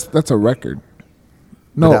hard. Well, that's a record.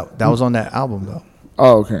 But No, that was on that album though.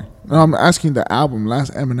 Oh, okay. No, I'm asking the album,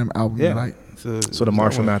 last Eminem album. Yeah. Like, So the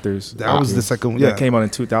Marshall Mathers. That was the second one. Yeah. That came out in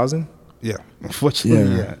 2000. Yeah.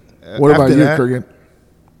 Unfortunately, Yeah. yeah. what about After you, that, Kurgan?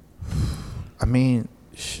 I mean,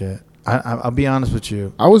 shit. I'll be honest with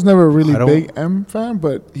you. I was never a really I don't- big M fan,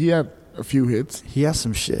 but he had a few hits. He has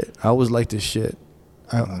some shit. I always liked his shit.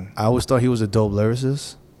 I always thought he was a dope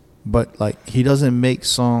lyricist, but like he doesn't make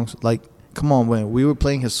songs like. Come on, when we were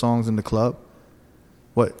playing his songs in the club,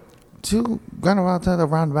 what? Two going around to the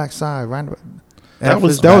backside, round the back.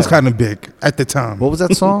 That was kind of big at the time. What was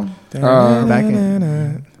that song? Uh, Back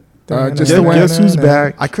in. Just the way. Guess who's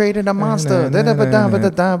back? I created a monster. And then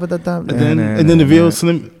the Real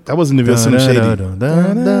Slim. That wasn't the Real Slim Shady.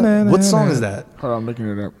 What song is that? Hold on, I'm looking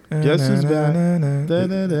it up. Guess who's back?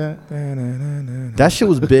 That shit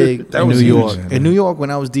was big That in was New huge. York. In New York,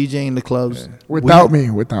 when I was DJing the clubs, Without me.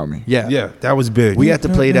 yeah, Yeah, that was big. we had to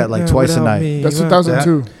play that like twice a night. That's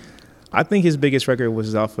 2002. I think his biggest record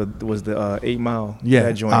was the 8 Mile. Yeah,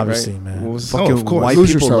 that joint, obviously, right? man. What was- Fucking of course. white Lose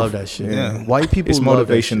people Yourself. love that shit. Yeah. White people It's love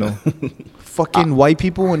that shit. motivational. Fucking white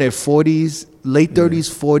people in their 40s, late 30s,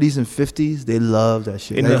 40s, and 50s, they love that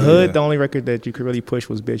shit. In the Yeah. hood, the only record that you could really push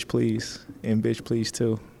was "Bitch Please" and "Bitch Please"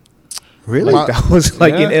 too. Really? Like that was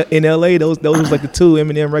like Yeah. in LA. Those was like the two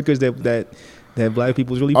Eminem records that black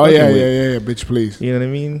people was really Oh fucking yeah, with. yeah, bitch, please. You know what I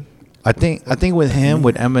mean? I think with him,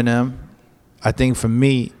 with Eminem, I think for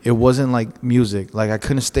me, it wasn't like music. Like I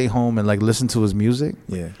couldn't stay home and like listen to his music.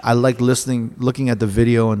 Yeah. I like looking at the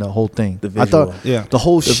video and the whole thing. The I thought visual. Yeah. the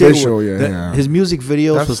whole The shit. visual, yeah. His music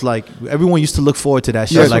videos That's- was like everyone used to look forward to that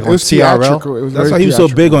shit. Yeah, like it on was TRL. theatrical. It was That's very why he was so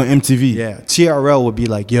theatrical. big on MTV. Yeah, TRL would be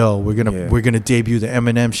like, "Yo, we're Yeah. gonna debut the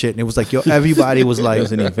Eminem shit," and it was like, "Yo," everybody was like, It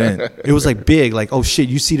was an event. It was like big, like, "Oh shit,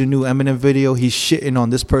 you see the new Eminem video? He's shitting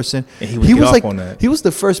on this person." And he would get was off like, on that. he was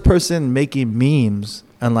the first person making memes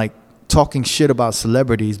and like talking shit about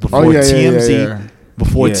celebrities before Oh, yeah, TMZ, yeah.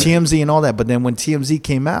 before Yeah. TMZ and all that. But then when TMZ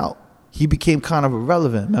came out, he became kind of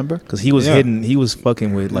irrelevant. Remember? Because he was Yeah. he was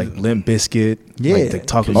fucking with like Limp Bizkit. Yeah. Like, they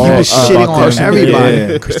talking He was shit shitting about on them. everybody.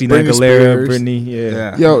 Yeah. Christina Britney Aguilera, Spears. Britney. Yeah.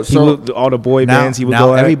 Yeah. Yo, He so would, all the boy Now, bands he would now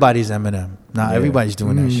go at. everybody's Eminem. Now Yeah. everybody's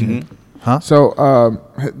doing that shit. Huh? So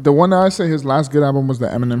the one that I say his last good album was the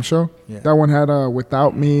Eminem Show. Yeah. That one had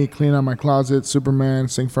 "Without Me," "Clean Out My Closet," "Superman,"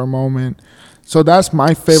 "Sing for a Moment." So that's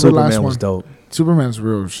my favorite Superman last one. was dope. Superman's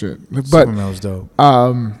real shit. But Superman was dope.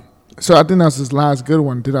 so I think that's his last good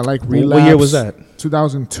one. Did I like Relapse? What year was that?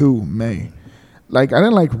 2002 May. Like I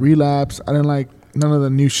didn't like Relapse. I didn't like none of the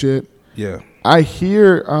new shit. Yeah. I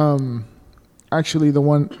hear actually the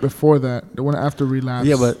one before that, the one after Relapse.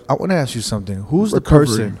 Yeah, but I want to ask you something. Who's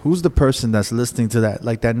Recovery. the person that's listening to that,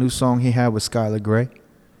 like that new song he had with Skylar Grey?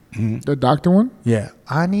 the Doctor one. Yeah,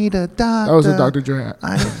 I need a doctor. That was a Dr. Dre.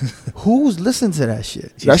 Who's listening to that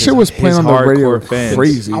shit? That shit was playing on the radio fans.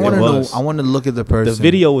 crazy. I It want to know. was. I want to look at the person. The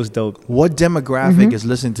video was dope. What demographic is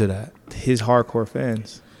listening to that? His hardcore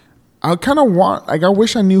fans. I kind of want, like, I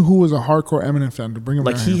wish I knew who was a hardcore Eminem fan to bring him.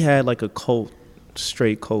 Like around. he had like a cult,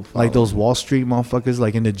 straight cult. Like following. those Wall Street motherfuckers,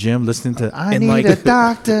 like in the gym, listening to "I And need like- a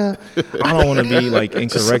doctor." I don't want to be like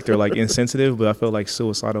incorrect or like insensitive, but I feel like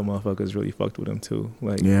suicidal motherfuckers really fucked with him too.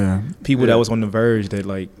 Like yeah. people that was on the verge that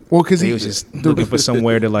like Well, because they he was just looking for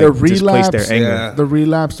somewhere to like the displace relapse, their anger. yeah. the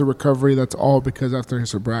relapse, the recovery. That's all because after his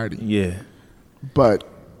sobriety. Yeah. But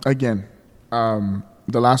again,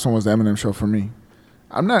 the last one was the Eminem Show for me.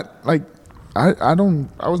 I'm not like I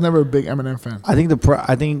was never a big Eminem fan. I think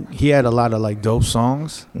I think he had a lot of like dope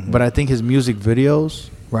songs, but I think his music videos,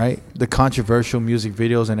 right? The controversial music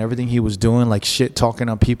videos and everything he was doing, like shit talking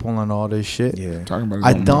on people and all this shit. Yeah. Talking about his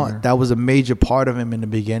I own thought mother. that was a major part of him in the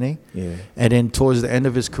beginning. Yeah. And then towards the end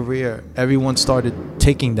of his career, everyone started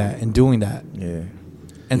taking that and doing that. Yeah.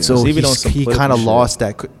 And Yeah. so It's even on some he political kind of shit. lost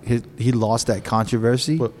that he lost that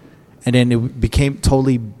controversy. But- And then it became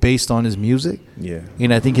totally based on his music. Yeah.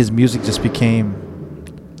 And I think his music just became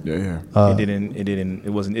Yeah. uh, it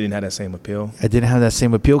didn't have that same appeal. it didn't have that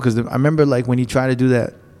same appeal because I remember like when he tried to do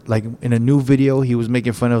that, like in a new video, he was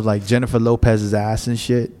making fun of like Jennifer Lopez's ass and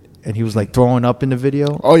shit, and he was like throwing up in the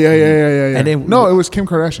video. Oh yeah. And then- no, it was Kim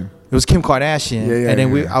Kardashian. It was Kim Kardashian, Yeah, and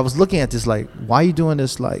then yeah. I was looking at this like, why are you doing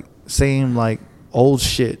this like same like old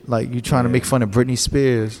shit? Like you trying to make fun of Britney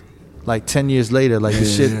Spears, like 10 years later, like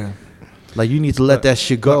this shit. Yeah. Like you need to let that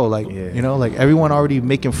shit go. Like Yeah. you know, like everyone already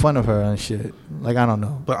making fun of her and shit. Like I don't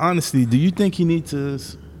know. But honestly, do you think he need to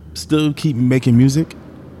still keep making music?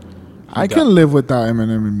 I can live without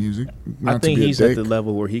Eminem in music. Not I think to be he's a at dick. the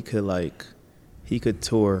level where he could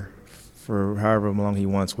tour for however long he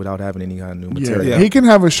wants without having any kind of new material. Yeah. He can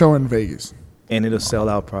have a show in Vegas. And it'll sell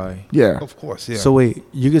out probably. Yeah. Of course, yeah. So wait,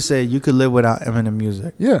 you could say you could live without Eminem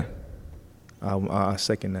music Yeah. I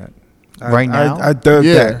second that. right now. I third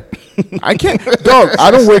Yeah. that. I can't, dog.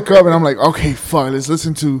 I don't wake up and I'm like, okay, fuck, let's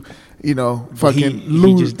listen to, fucking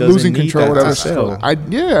he just doesn't losing need control, that whatever. to sell. I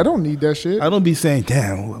don't need that shit. I don't be saying,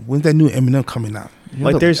 damn, when's that new Eminem coming out?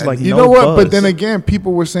 Like there's like You no know what? buzz. But then again,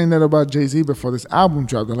 people were saying that about Jay-Z before this album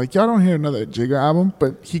dropped. They're like, y'all don't hear another Jigga album,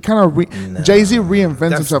 but he kind of Jay-Z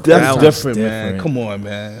reinvents himself. every That's time. different, man. different. Come on,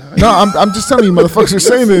 man. No, I'm just telling you, motherfuckers are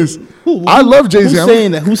saying this. I love Jay-Z. Who's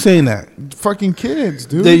saying that? Who's saying that? Fucking kids,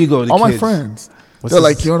 dude. There you go, the All my kids. friends. What's They're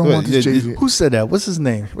his- like, yo, I don't want this Yeah, Jay-Z. Who said that? What's his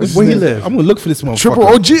name? What's Where he his name? live? I'm gonna look for this motherfucker. Triple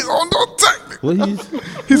OG on no technique. Well,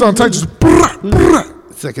 He's on touch.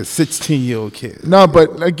 it's like a 16-year-old kid. No,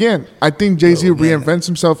 but again, I think Jay-Z Oh, man. reinvents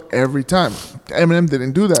himself every time. Eminem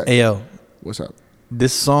didn't do that. Hey, yo, What's up?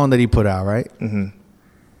 this song that he put out, right?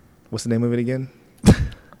 What's the name of it again?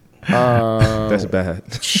 Uh, That's bad.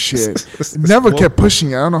 shit. Never kept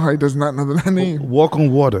pushing it. I don't know how he does not know that name. Walk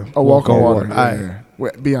on Water. A Walk on Water. Water. Yeah, Alright. yeah.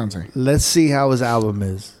 Wait, Beyonce. Let's see how his album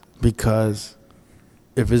is, because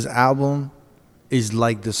if his album is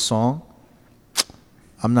like this song,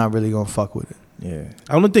 I'm not really gonna fuck with it. Yeah.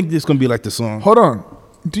 I don't think this gonna be like the song. Hold on.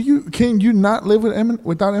 Can you not live with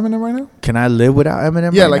without Eminem right now? Can I live without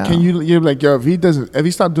Eminem? Yeah, right like now? can you're like, yo, if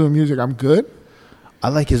he stopped doing music, I'm good. I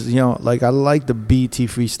like his, I like the BT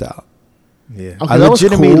freestyle. Yeah. Okay, I that was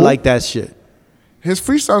legitimately cool. like that shit. His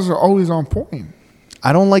freestyles are always on point.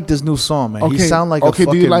 I don't like this new song, man. Okay, He sound like okay. a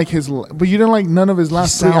fucking, Do you like his? But you didn't like none of his he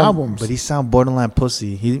last three sound- albums. But he sound borderline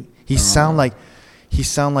pussy. He sound like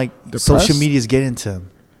Depressed? social media's getting to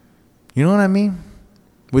him. You know what I mean?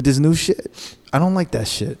 With this new shit, I don't like that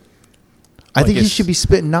shit. I Like think he it's- should be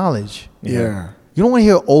spitting knowledge. yeah. You don't want to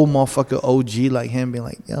hear old motherfucker OG like him being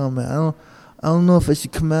like, yo man, I don't know if I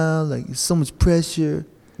should come out. Like it's so much pressure.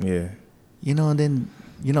 Yeah. And then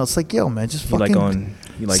it's like, yo man, just He fucking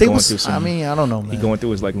like say going what's- through some. I mean, I don't know, man. He going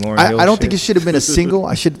through his like Lauryn Hill I don't think it shit. should have been a single.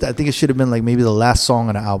 I think it should have been like maybe the last song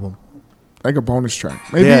on the album. Like a bonus track.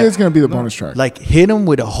 Maybe Yeah. it's gonna be the bonus track. Like hit him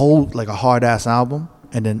with a whole like a hard ass album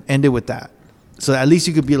and then end it with that. So at least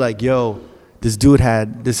you could be like, yo, this dude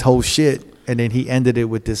had this whole shit, and then he ended it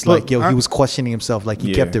with this Look, like, yo, I- he was questioning himself, like he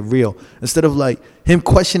Yeah. kept it real instead of like him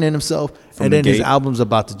questioning himself, From and the then his gate. album's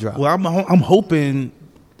about to drop. Well, I'm hoping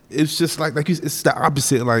it's just like it's the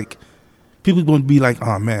opposite. Like people going to be like,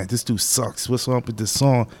 oh man, this dude sucks. What's up with this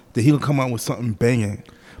song? That he'll come out with something banging.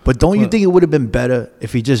 But don't you What? think it would have been better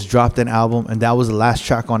if he just dropped an album and that was the last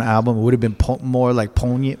track on the album? It would have been more like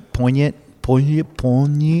poignant.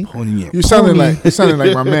 You sounded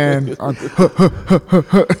like my man.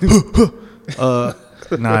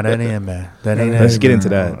 Nah, that ain't, man. That ain't. Let's it, get man. into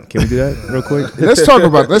that. Can we do that real quick? Let's talk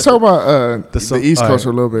about the song- East all Coast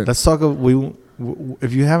right. a little bit. Let's talk.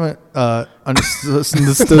 If you haven't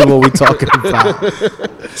understood what we're talking about,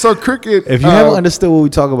 So cricket. if you haven't understood what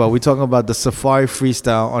we talking about the Safari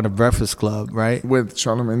freestyle on the Breakfast Club, right? with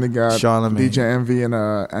Charlamagne the God, Charlamagne. DJ Envy, and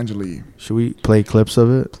Angela Yee. Should we play clips of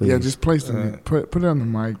it? Yeah, just place them. Put it on the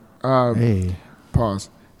mic. Hey, Pause.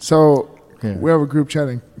 So Yeah. we have a group chat,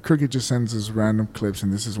 and Cricket just sends us random clips,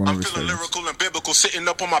 and this is one of I'm his feeling favorites. lyrical and biblical, sitting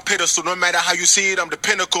up on my pedestal. No matter how you see it, I'm the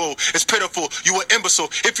pinnacle. It's pitiful, you an imbecile.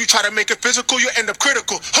 If you try to make it physical, you end up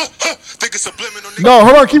critical. Think it's subliminal. nigga. No,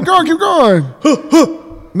 hold on, keep going.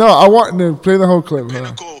 No, I want to play the whole clip. Hold on.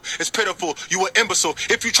 Pinnacle. It's pitiful, you an imbecile.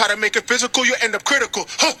 If you try to make it physical, you end up critical.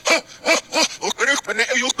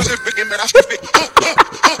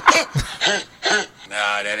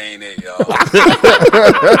 Nah, that ain't it,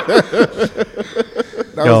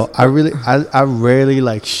 y'all. yo, I rarely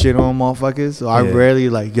like shit on motherfuckers. So I Yeah. rarely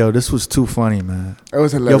like, yo, this was too funny, man. It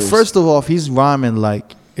was Yo, hilarious. first of all, he's rhyming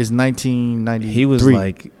like it's 1993. He was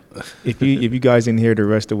like, if you guys didn't hear the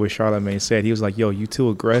rest of what Charlamagne said, he was like, "Yo, you too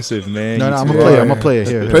aggressive, man." no, You I'm too- gonna play it. I'm gonna play it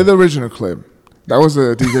here. Play the original clip. That was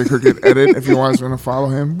a DJ Cricket edit. If you guys want to follow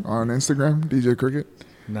him on Instagram, DJ Cricket.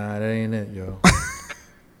 Nah, that ain't it, yo.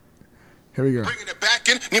 Here we go. Bringing it back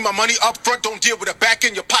in, need my money up front, don't deal with it back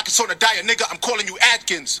in. Your pockets on a diet, nigga, I'm calling you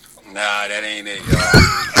Atkins. Nah, that ain't it,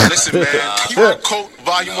 y'all. Listen, man, Coat,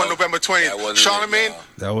 Volume 1, November That 20th. wasn't it, Charlamagne? y'all.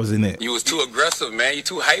 That wasn't it. You was too aggressive, man. You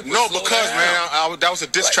too hype. No, because, man, that was a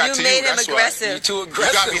diss track You to made you. him That's aggressive. You why. too You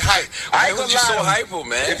aggressive. got me hype. I ain't ain't gonna you so lie. hyper,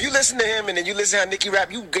 man. If you listen to him and then you listen to how Nicki rap,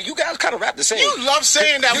 you guys kind of rap the same. You love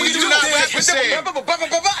saying that. We do not rap the same.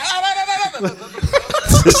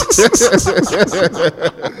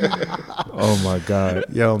 Oh my God,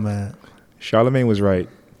 Yo, man. Charlamagne was right.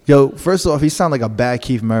 Yo, first off, he sound like a bad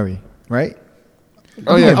Keith Murray, right?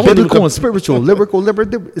 Oh yeah, Biblical and spiritual, lyrical.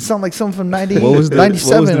 It sound like something from 98, What was the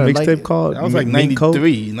 97 or mixtape called? That was like Mink Coat?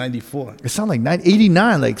 93, 94. It sound like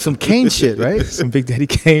 89, like some Kane shit, right? Some Big Daddy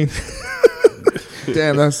Kane.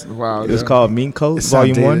 damn, that's wow. It was yeah. called Mean Coat, It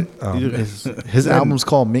sound Volume 1. dated. His album's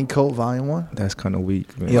called Mink Coat Volume 1. That's kind of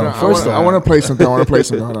weak, man. Yo, I first wanna- off- I want to play something.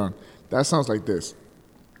 Hold on. That sounds like this.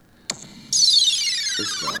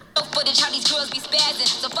 Footage, how these girls be spazzing.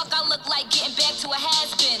 So fuck I look like getting back to a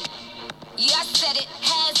has-been. Yeah, I said it,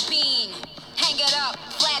 has been. Hang it up,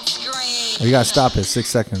 flat screen. You gotta stop it, 6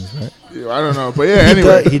 seconds, right? Yeah, I don't know, but yeah.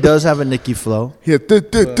 Anyway, He does have a Nicki flow. yeah.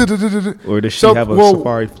 Or does she have a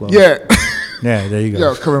Safari flow? Yeah. Yeah, there you go.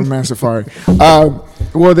 Yo, cover man Safari.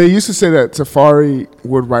 Well, they used to say that Safari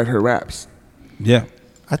would write her raps. Yeah.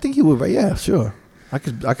 I think he would. Yeah, sure. I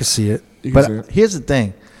could see it. You can But see it. here's the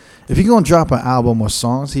thing: If he gonna drop an album or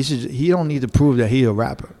songs, he don't need to prove that he a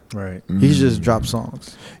rapper. Right. He should just drop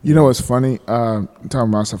songs. You know what's funny? Talking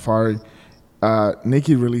about Safari,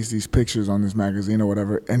 Nicki released these pictures on this magazine or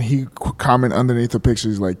whatever, and he comment underneath the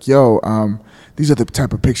pictures like, "Yo, these are the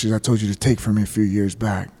type of pictures I told you to take from me a few years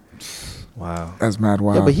back." Wow. That's mad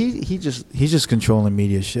wild. Yeah, but he's just controlling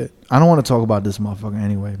media shit. I don't want to talk about this motherfucker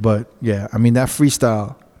anyway. But yeah, I mean that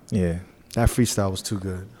freestyle was too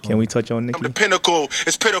good. Can we touch on I'm Nicki? the pinnacle.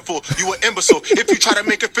 It's pitiful. You an imbecile. If you try to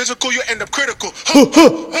make it physical, you end up critical.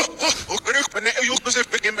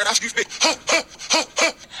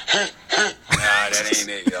 Nah, that ain't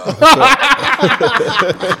it,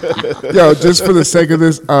 y'all. Yo, just for the sake of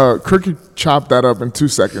this, Crooked chopped that up in 2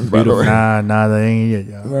 seconds. By the way, Nah, that ain't it,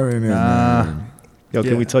 yo. That ain't it, Nah. man. Yo,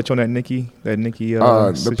 can Yeah. we touch on that Nicki? The The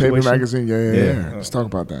paper situation? magazine. Yeah. Yeah. Let's talk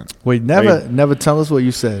about that. Wait, never tell us what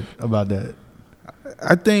you said about that.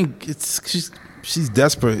 I think she's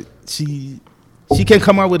desperate. She can't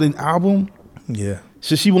come out with an album. Yeah.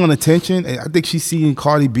 So she want attention, and I think she's seeing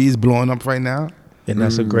Cardi B is blowing up right now. And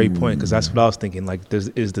that's a great point because that's what I was thinking. Like,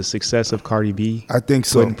 is the success of Cardi B I think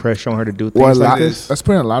so. putting pressure on her to do things Well, like this? that's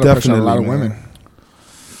putting a lot of pressure on a lot of Definitely, women.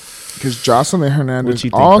 Because Jocelyn Hernandez What you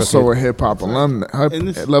think, also Crooked? a hip hop alumni. And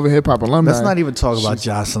this- Love a hip hop alumni. Let's not even talk about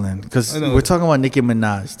Jocelyn because I know. we're talking about Nicki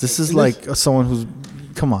Minaj. This is And like someone who's,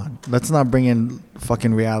 come on, let's not bring in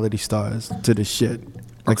fucking reality stars to this shit.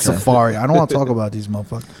 Like Okay. Safari. I don't want to talk about these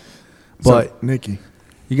motherfuckers. So, But Nicki.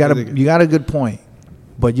 you got a good point.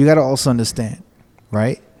 But you got to also understand,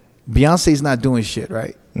 right? Beyonce's not doing shit,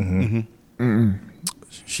 right?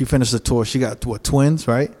 She finished the tour. She got, what, twins,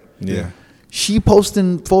 right? Yeah. She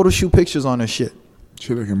posting photo shoot pictures on her shit,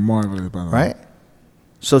 She looking marvelous, by the way. right?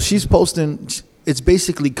 So she's posting. It's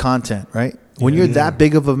basically content, right? When you're that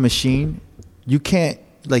big of a machine, you can't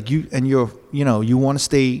you want to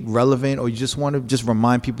stay relevant, or you just want to just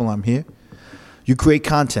remind people I'm here. You create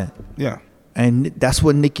content, Yeah. and that's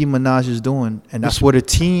what Nicki Minaj is doing, and that's what her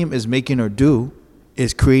team is making her do,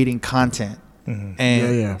 is creating content. And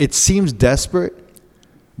Yeah. it seems desperate,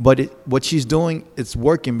 but what she's doing, it's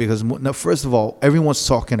working because first of all, everyone's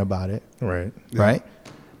talking about it. Right. Right?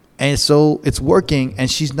 And so it's working, and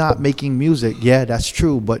she's not making music. Yeah, that's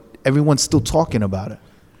true, but everyone's still talking about it.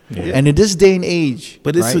 Yeah. And in this day and age,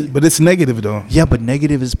 But it's right? but it's negative though. Yeah, but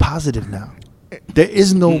negative is positive now. There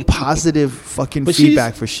is no positive fucking But she's-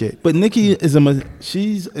 feedback for shit. But Nicki is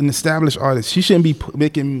she's an established artist. She shouldn't be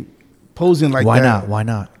posing like Why that. not? Why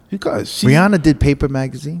not? Because Rihanna did Paper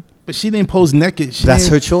Magazine. but she didn't pose naked. That's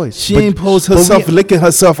didn't- her choice. She But- ain't pose but herself we- licking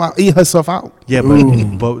herself out, eat herself out. Yeah,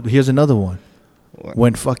 but here's another one.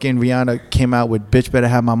 When fucking Rihanna came out with "Bitch Better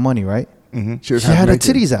Have My Money," right? She, was She had her half naked.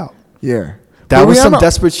 titties out. Yeah. That But was some Rihanna-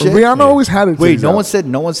 desperate shit. Rihanna always had her titties Wait, no out.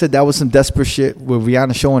 one said that was some desperate shit with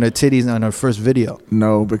Rihanna showing her titties on her first video.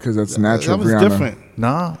 No, because that's natural. That was Rihanna. different.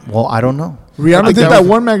 Nah, well, I don't know. Rihanna I did think that was-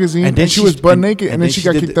 one magazine, and then she was butt naked, and then she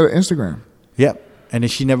got did kicked out of Instagram. Yep, and then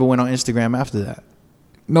she never went on Instagram after that.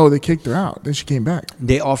 No, they kicked her out. Then she came back.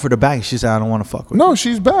 They offered her back. She said, "I don't want to fuck with." No, you."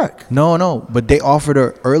 she's back. No, but they offered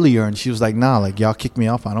her earlier, and she was like, "Nah, like y'all kicked me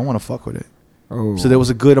off. I don't want to fuck with it." Oh, So there was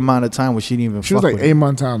a good amount of time where she didn't even. she was fuck like with 8 it.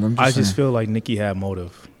 months out. I'm just I saying. just feel like Nicki had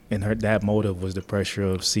motive, and that motive was the pressure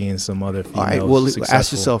of seeing some other females All right, well, successful.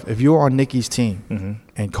 ask yourself if you're on Nicki's team,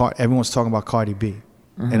 and everyone's talking about Cardi B,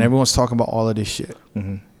 and everyone's talking about all of this shit,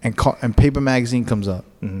 and Paper Magazine comes up,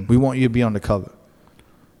 we want you to be on the cover,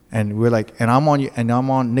 and we're like, and I'm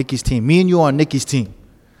on Nicki's team. Me and you are on Nicki's team,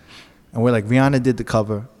 and we're like, Rihanna did the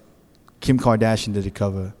cover, Kim Kardashian did the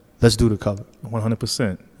cover. Let's do the cover.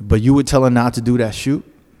 100%. But you would tell her not to do that shoot.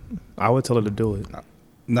 I would tell her to do it.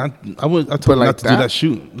 I told her like not to do that? that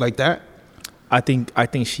shoot like that. I think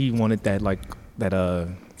she wanted that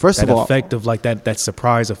First that of all- effect of like that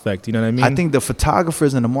surprise effect. You know what I mean? I think the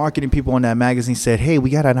photographers and the marketing people on that magazine said, "Hey, we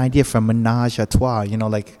got an idea for Menage a Trois." You know,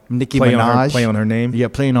 like Nicki play Minaj. on her name. Yeah,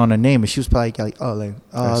 playing on her name, and she was probably like,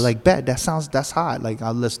 That's- like bet that's hot. Like,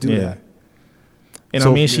 let's do Yeah. that. And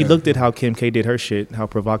So- I mean, she looked at how Kim K did her shit, how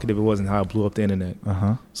provocative it was, and how it blew up the internet.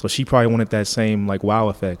 So she probably wanted that same like wow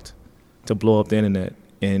effect to blow up the internet.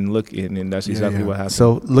 And look, and that's exactly what happened.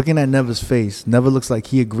 So looking at Neva's face, Neva looks like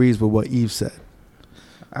he agrees with what Eve said.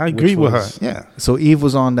 I agree with was- her. Yeah, So Eve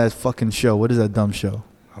was on that fucking show. What is that dumb show?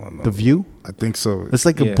 I don't know. The View. I think so. It's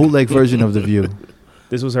like a Yeah. bootleg version of The View.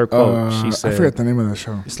 This was her quote. She I said, forget the name of the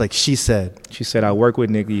show. It's like she said. She said, I work with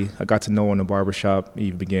Nicki. I got to know her in the barbershop.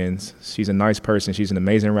 Eve begins. She's a nice person. She's an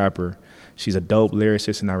amazing rapper. She's a dope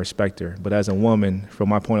lyricist, and I respect her. But as a woman, from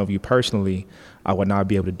my point of view personally, I would not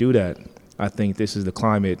be able to do that. I think this is the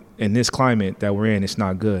climate. In this climate that we're in, it's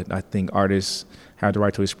not good. I think artists have the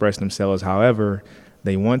right to express themselves however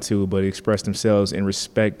they want to, but express themselves in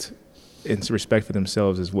respect and respect for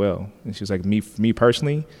themselves as well. And she's like, me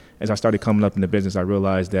personally, as I started coming up in the business, I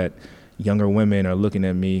realized that younger women are looking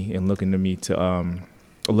at me and looking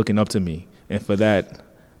up to me. And for that,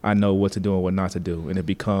 I know what to do and what not to do. And it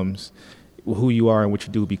becomes who you are and what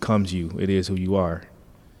you do becomes you. It is who you are.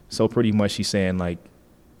 So pretty much she's saying like,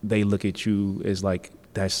 they look at you as like,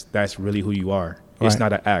 that's really who you are. It's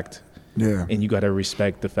not an act. Yeah. And you got to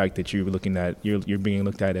respect the fact that you're being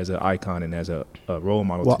looked at as an icon and as a role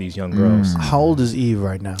model to these young girls. How old is Eve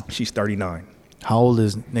right now? She's 39. How old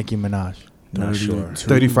is Nicki Minaj? Not sure.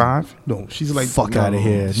 35? No, she's like Fuck out of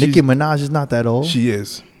here. she's- Nicki Minaj is not that old. She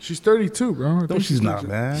is. She's 32, bro. I No, think she's not,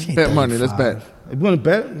 man. She ain't Bet money. Let's 35. bet. You want to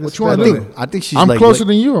bet? What you want I to think, do? I think she's I'm like closer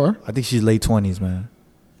late, than you are. I think she's late 20s, man.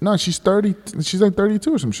 No, she's 30. She's like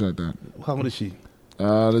 32 or some shit like that. How old is she?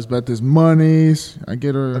 Let's bet this monies. I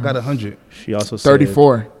get her. I got 100. She also said,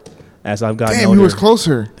 34. as I've gotten Damn, older, you was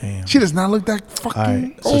closer. Damn. She does not look that fucking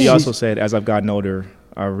Alright, so old. she also said, as I've gotten older,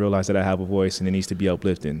 I realized that I have a voice and it needs to be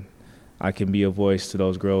uplifting. I can be a voice to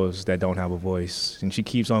those girls that don't have a voice. And she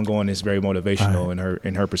keeps on going. It's very motivational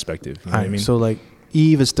in her perspective. You know what I mean? So like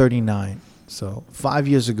Eve is 39. So 5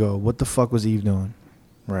 years ago, what the fuck was Eve doing?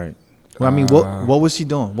 right. Well, I mean, what was she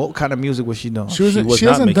doing? What kind of music was she doing? She wasn't. was She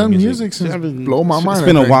not hasn't making done music. music since blow my mind. It's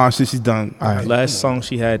been I a think. while since she's done. All right. Last song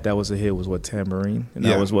she had that was a hit was what, Tambourine, and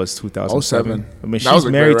Yeah. that was 2007. 07. I mean, That was she's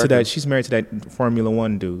a married great to that. record. She's married to that Formula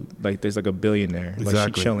One dude. Like, there's like a billionaire. Like,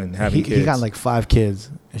 Exactly. she's chilling, having kids. He got like 5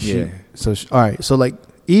 kids. And Yeah. So all right. So like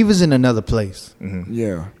Eve is in another place.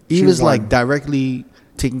 Yeah. Eve She is like won. directly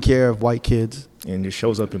taking care of white kids and just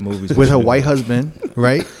shows up in movies with her white husband,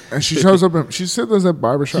 right? And she shows up. She still does that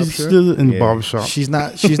barbershop She's shit. still in the Yeah. barbershop. She's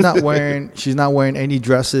not wearing any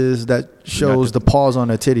dresses that shows the paws on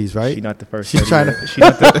her titties, right? She's not the first. She's lady trying of-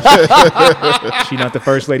 to- She not the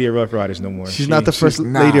first lady of Rough Riders no more. She's not the first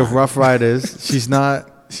nah. lady of Rough Riders. She's not.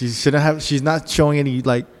 She shouldn't have. She's not showing any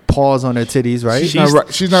like paws on her titties, right?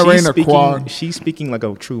 She's not riding a quad. She's speaking like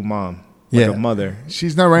a true mom, like Yeah. a mother.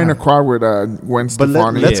 She's not riding a quad with Gwen But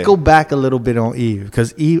Stefani. let's Yeah. go back a little bit on Eve,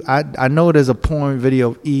 because Eve. I know there's a porn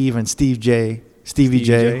video of Eve and Stevie J.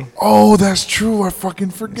 Oh, that's true. I fucking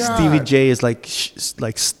forgot. Stevie J is like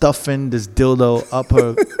like stuffing this dildo up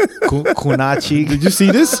her kunachi. Did you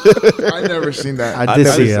see this? I never seen that. I did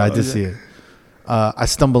never see it. saw I it. did see it. I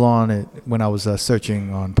stumbled on it when I was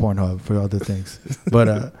searching on Pornhub for other things.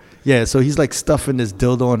 But yeah, so he's like stuffing this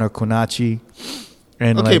dildo in her kunachi.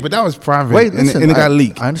 And Okay, like, but that was private. wait, and, listen, and it got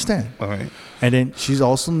leaked. I understand. All right. And then she's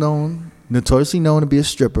also notoriously known to be a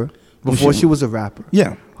stripper before she was a rapper.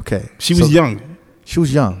 Yeah. Okay, She was so young. She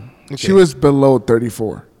was young. She was below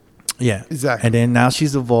 34. Yeah, Exactly. And then now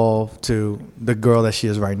she's evolved to the girl that she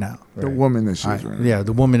is right now. The woman that she All is right. right now. Yeah,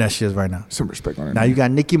 the woman that she is right now. Some respect on her. Now you got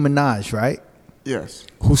Nicki Minaj, right? Yes.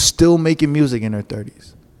 Who's still making music in her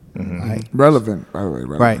 30s. Right? Relevant, by the way.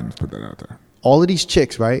 Relevant. Right. Let's put that out there. All of these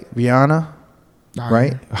chicks, right? Rihanna,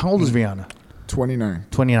 right? How old is Rihanna? 29.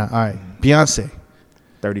 29. All right. Beyonce.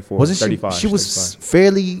 34, Wasn't she? 35. She was 35.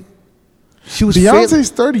 fairly. She was Beyonce's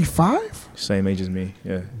 35? Same age as me.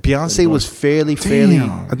 Yeah. Beyonce was fairly.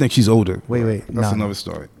 I think she's older. Wait. That's no. another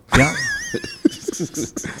story.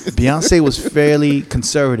 Beyonce was fairly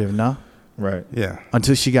conservative, no? Right. Yeah.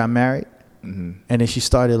 Until she got married. Mm-hmm. And then she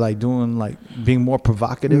started like doing like being more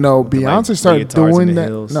provocative. No, the, Beyonce like, started leotards in doing the that.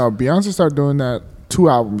 hills. No, Beyonce started doing that 2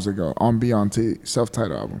 albums ago on Beyonce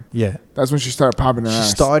self-titled album. Yeah. That's when she started popping her She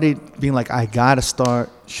ass. started being like, I gotta start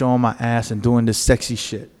showing my ass and doing this sexy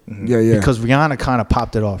shit. Yeah. Because Rihanna kind of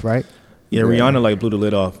popped it off, right? Yeah, Rihanna like blew the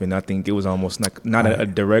lid off, and I think it was almost not a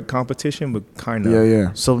direct competition, but kind of.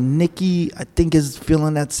 Yeah. So Nicki, I think, is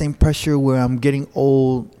feeling that same pressure where I'm getting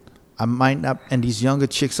old. I might not, and these younger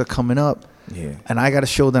chicks are coming up. Yeah. And I gotta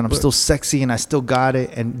show that I'm still sexy and I still got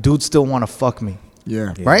it, and dudes still want to fuck me,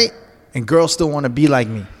 Yeah. right? And girls still want to be like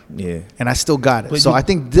me, Yeah. and I still got it. So I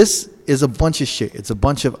think this is a bunch of shit. It's a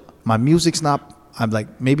bunch of my music's not. I'm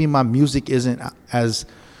like, maybe my music isn't as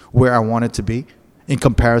where I want it to be in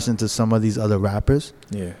comparison to some of these other rappers.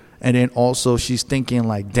 Yeah. And then also she's thinking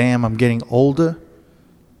like, damn, I'm getting older.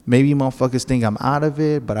 Maybe motherfuckers think I'm out of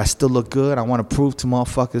it, but I still look good. I want to prove to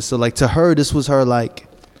motherfuckers. So like to her, this was her like,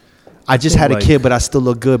 I just had a Like- kid, but I still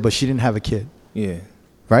look good, but she didn't have a kid, Yeah.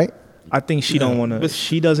 right? I think she don't want to.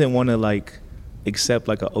 She doesn't want to like accept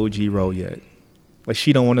like an OG role yet. Like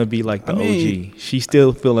she don't want to be like the mean- OG. She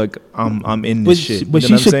still feel like I'm in But this she, shit. but you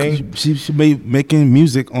she know should what I'm saying? she should be making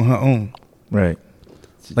music on her own. Right.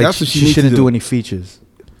 Like That's what she needs to shouldn't do any features.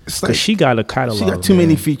 It's Cause like, she got a catalog. she got too many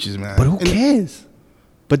man. features, man. But who And- cares?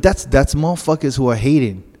 But that's motherfuckers who are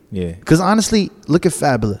hating. Yeah. Because honestly, look at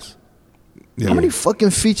Fabulous. Yeah. How many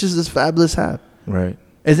fucking features does Fabulous have? Right.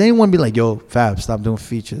 Is anyone be like, yo, Fab, stop doing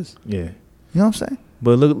features? Yeah. You know what I'm saying?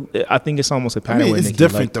 But look, I think it's almost a I pattern mean, with it's Nicki.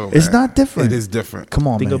 different like, though. It's man. not different. It is different. Come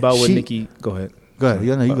on, Think man. about what She- Nicki. Go ahead. Go ahead.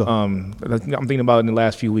 You go. I'm thinking about in the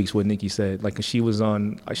last few weeks what Nicki said. Like, 'cause she was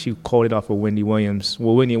on, she quoted off of Wendy Williams.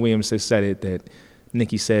 Well, Wendy Williams has said it that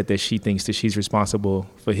Nicki said that she thinks that she's responsible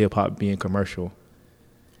for hip hop being commercial.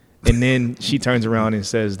 And then she turns around and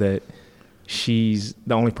says that she's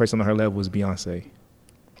the only person on her level is Beyonce.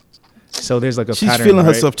 So there's like a She's pattern. feeling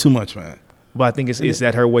right? herself too much, man. But I think it's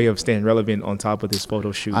that her way of staying relevant on top of this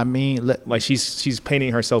photo shoot. I mean, Like she's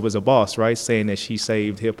painting herself as a boss, right? Saying that she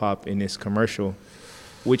saved hip hop in this commercial,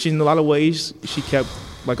 which in a lot of ways she kept,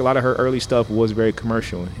 like a lot of her early stuff was very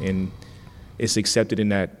commercial and it's accepted in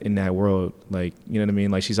that world. Like, you know what I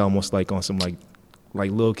mean? Like she's almost like on some like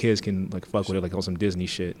little kids can like fuck with it, like on some Disney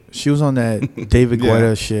shit. she was on that David Yeah.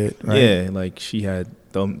 Guetta shit, right? Yeah, like she had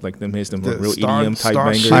them hits, them The real star- EDM type star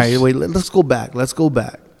bangers. shit. All right, wait. Let's go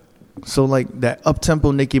back. So like that up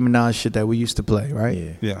tempo Nicki Minaj shit that we used to play, right?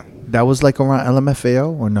 Yeah. Yeah. That was like around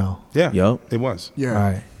LMFAO or no? Yeah. Yup. It was. Yeah. All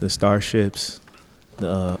right. The Starships,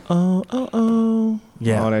 the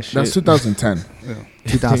Yeah. all that shit. That's 2010.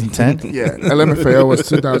 2010. Yeah, LMFAO was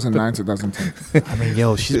 2009, 2010. I mean,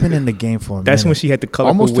 yo, she's been in the game for a That's when minute. she had the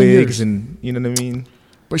colorful Almost 10 wigs years. and you know what I mean.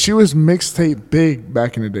 But she was mixtape big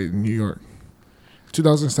back in the day in New York.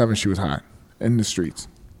 2007, she was hot in the streets.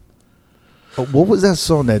 What was that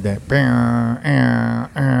song that? Didn't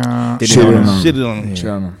Shit know on that. them. Shit on him. Shit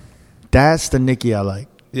on them. That's the Nicki I like.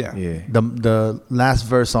 Yeah. Yeah. The last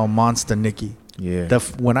verse on Monster Nicki. Yeah.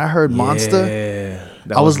 When I heard Monster, Yeah.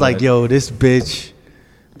 That I was like, what- yo, this bitch.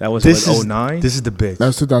 that was This what, is 09? This is the bitch. That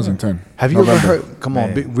was 2010. Have you November. ever heard? Come on,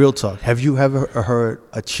 Man. big, real talk. Have you ever heard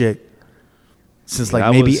a chick since like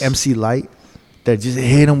That maybe was- MC Light that just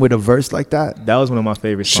hit him with a verse like that? That was one of my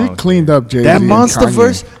favorite She songs. cleaned up Jay-Z That and monster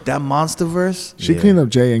Kanye. Monster verse. She cleaned up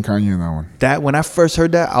Jay and Kanye in that one. That when I first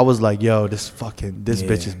heard that, I was like, "Yo, this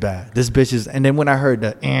bitch is bad. This bitch is." And then when I heard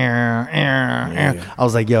the, I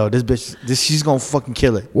was like, "Yo, this bitch, she's gonna fucking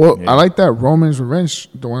kill it." Well, I like that Roman's Revenge,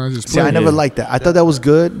 the one I just See, played. I never liked that. I thought that was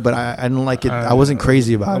good, but I didn't like it. I wasn't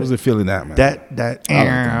crazy I about it. wasn't feeling that, man.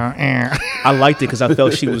 I liked it because I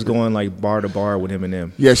felt she was going like bar to bar with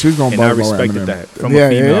Eminem. Yeah, she was going And bar I to bar with respected Eminem. that from Yeah, a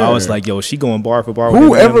female. yeah, I was yeah. like, yo, she going bar for bar with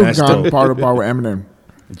Whoever Eminem. That's gone dope. bar to bar with Eminem?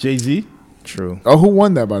 Jay-Z. True. Oh, who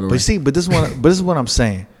won that, by the way? But see, but this is what I'm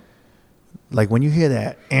saying. Like when you hear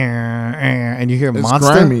that, and you hear It's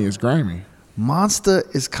Monster, grimy. It's grimy. Monster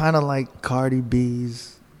is kind of like Cardi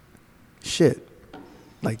B's shit.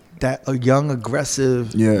 Like that, a young,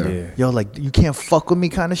 aggressive, Yeah. Yeah. yo, like you can't fuck with me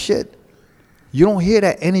kind of shit. You don't hear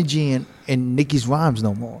that energy in Nicki's rhymes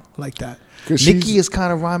no more like that. 'Cause Nicki she's- is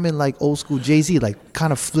kind of rhyming like old school Jay-Z, like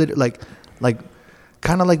kind of flit, like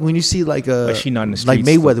kind of like when you see like a Like she not in the like streets,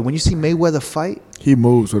 Mayweather. When you see Mayweather fight, He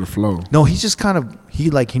moves with a flow. no, he's just kind of he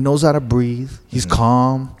knows how to breathe. He's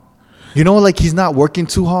calm. You know, like he's not working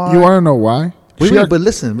too hard. You want to know why? Wait, She wait, got- but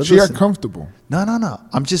listen, she got comfortable. No.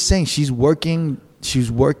 I'm just saying she's working.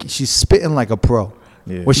 She's spitting like a pro.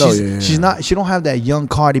 Yeah. Well, No, she's not. She don't have that young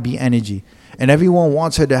Cardi B energy, and everyone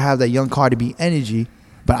wants her to have that young Cardi B energy.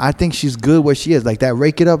 But I think she's good where she is. Like that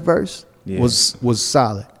 "Rake It Up" verse Yeah. was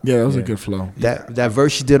solid. Yeah, that was a good flow. That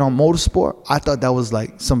verse she did on Motorsport, I thought that was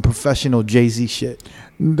like some professional Jay-Z shit.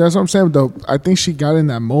 That's what I'm saying, though. I think she got in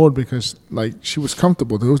that mode because, like, she was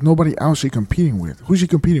comfortable. There was nobody else she competing with. Who's she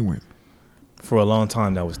competing with? For a long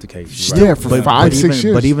time, that was the case. Yeah, for 5-6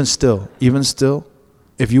 years. But even still,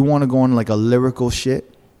 if you want to go on like a lyrical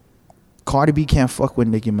shit, Cardi B can't fuck with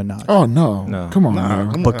Nicki Minaj. Oh no! No. Come on, Nah,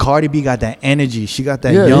 man. come But Cardi B got that energy. She got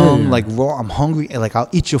that Yeah, young, yeah. like raw. I'm hungry. And like I'll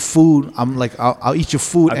eat your food. I'm like I'll eat your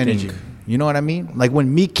food I energy. think- You know what I mean? Like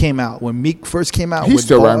when Meek came out. When Meek first came out, He with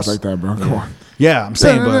still Boss, rhymes like that, bro. Come on. Yeah, I'm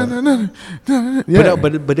saying, Yeah.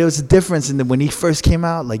 but there was a difference in when he first came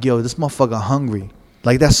out. Like yo, this motherfucker hungry.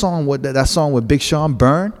 Like that song with Big Sean,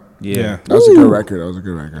 Burn. Yeah. That was a good record. That was a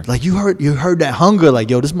good record. Like you heard that hunger. Like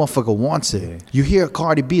yo, this motherfucker wants it. You hear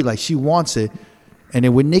Cardi B like she wants it, and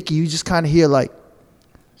then with Nicki, you just kind of hear like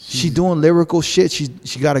she doing lyrical shit. She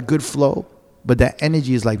got a good flow, but that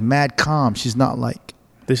energy is like mad calm. She's not like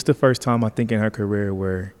This is the first time I think in her career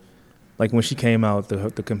where, like when she came out,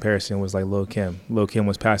 the comparison was like Lil' Kim. Lil' Kim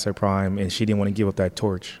was past her prime, and she didn't want to give up that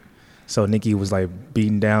torch. So Nicki was like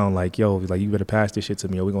beaten down, like, yo, like you better pass this shit to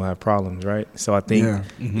me or we're going to have problems, right? So I think Yeah.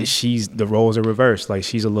 the roles are reversed. Like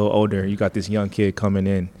she's a little older. You got this young kid coming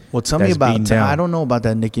in. well. Tell me that's about. beaten down. I don't know about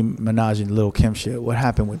that Nicki Minaj and Lil Kim shit. What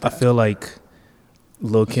happened with I that? feel like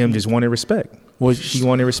Lil' Kim just wanted respect. Well, She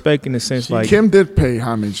wanted respect in the sense Kim did pay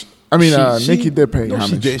homage. I mean, She- Nicki did pay no, she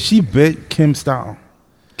homage. did. She bit Kim style.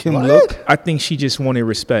 Kim look? I think she just wanted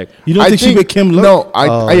respect. You don't think she with Kim look? No,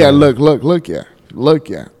 look,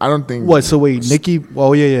 yeah. I don't think. What? So wait, Nicki.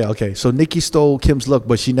 Oh yeah. Okay. So Nicki stole Kim's look,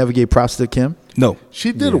 but she never gave props to Kim. No.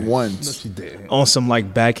 She did it once. No, she did. On some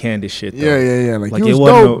like backhanded shit. Though. Yeah. Like Like, you it was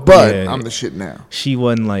wasn't dope, no- but yeah. I'm the shit now. She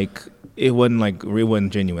wasn't like it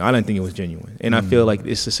wasn't genuine. I didn't think it was genuine, and I feel like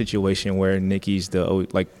it's a situation where Nicki's kind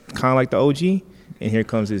of like the OG, and here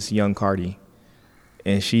comes this young Cardi,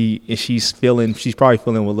 and she's probably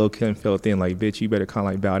feeling what Lil Kim felt then, like, bitch, you better kind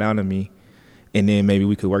of like bow down to me, and then maybe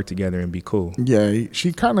we could work together and be cool. Yeah,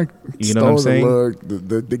 she kind of You know what I'm stole saying? the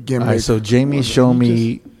look, the gimmick. All right. So Jamie showed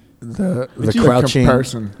me the you- crouching,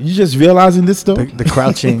 comparison. You just realizing this though? the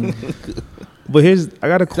crouching. But I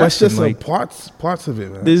got a That's question, just like. parts of it,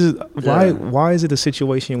 man. This is why is it a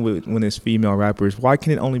situation when it's female rappers? Why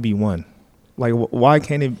can it only be one? Like why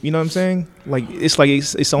can't it? You know what I'm saying? Like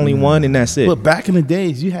it's only one and that's it. But back in the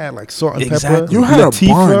days, you had like Salt and Exactly. Pepper. You had a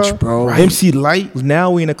Latifah, bunch, bro. MC Light.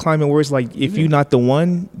 Now we in a climate where it's like if you're not the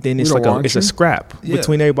one, then it's We like don't want it's a you? scrap Yeah.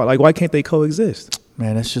 between everybody. Like why can't they coexist?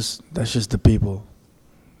 Man, that's just the people.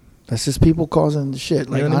 That's just people causing the shit.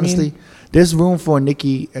 Like You know what I honestly, mean? there's room for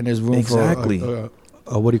Nicki and there's room Exactly. for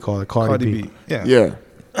what do you call it, Cardi B. Yeah.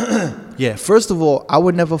 Yeah, Yeah. First of all, I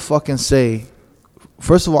would never fucking say.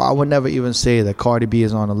 First of all, I would never even say that Cardi B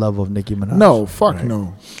is on the level of Nicki Minaj. no, fuck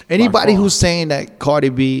no. Anybody By far. who's saying that Cardi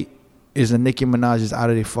B is a Nicki Minaj is out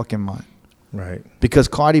of their fucking mind. Right. Because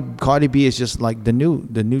Cardi B is just like the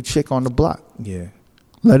new chick on the block. Yeah.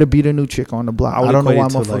 Let her be the new chick on the block. I would I don't know why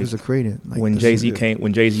equate it to, motherfuckers like, are creating. Like, when this Jay-Z is-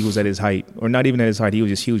 when Jay-Z was at his height, or not even at his height, he was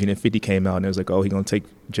just huge, and then 50 came out, and it was like, oh, he gonna take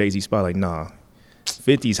Jay-Z's spot. Like, nah,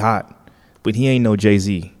 50's hot, but he ain't no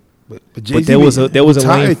Jay-Z. But there was a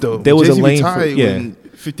retired, lane- though. there was a Jay-Z lane for- retired yeah. when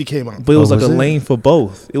 50 came out. But it was Oh, like was a it? lane for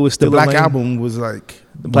both. It was The still a Black lane. Album was like,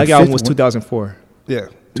 The Black When Album 50 was 2004. yeah,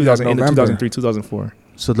 2000, end of November. 2003, 2004.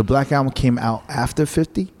 So the Black Album came out after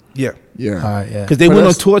 50. yeah, Yeah, All right, yeah. because they But went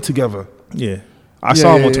on that's- tour together. Yeah, I Yeah,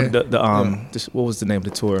 saw him yeah, on yeah. what was the name of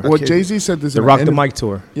the tour? Well, Jay Z said this. The in Rock an the interview. Mic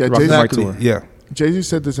tour. Yeah, Rock the Jay-Z- Mic tour. Yeah, Jay Z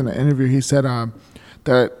said this in an interview. He said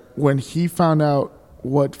that when he found out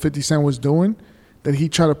what 50 Cent was doing, that he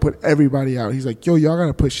tried to put everybody out. He's like, yo, y'all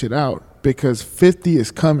gotta put shit out because 50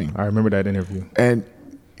 is coming. I remember that interview. And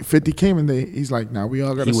 50 came and he's like, now we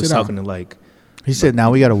all gotta He was sit talking down. to like He said, "Now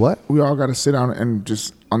we got to what?" We all gotta sit down and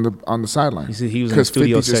just on the sideline. he said he was in a 'Cause 50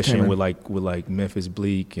 studio just came session in. with like Memphis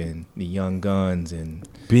Bleak and the Young Guns and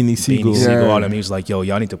Beanie Beanie Siegel. Siegel. Yeah. All them. He was like, yo,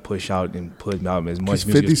 y'all need to push out and put out as much 'Cause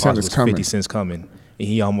music 50 as Cent possible. is 'Cause coming. 50 Cent's coming. And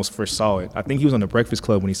he almost foresaw it. I think he was on the Breakfast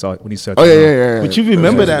Club when he saw it. When he said, Oh yeah. But you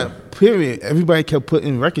remember that period? Everybody kept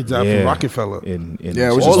putting records out from Rockefeller. And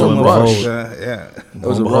Yeah, it was All just of a them rush. was, yeah. It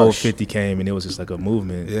was a behold, rush. 50 came and it was just like a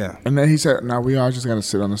movement. Yeah. And then he said, now we all just gotta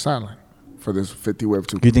sit on the sideline for this 50 Web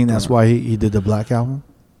 2. You think that's why he did the Black Album?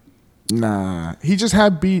 Nah, he just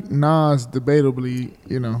had beat Nas debatably,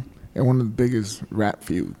 in one of the biggest rap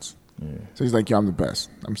feuds. So he's like, yo, I'm the best.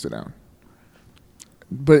 I'm sit down.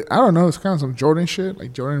 But I don't know. It's kind of some Jordan shit.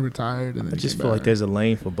 Like Jordan retired, and then I he just came feel like back. there's a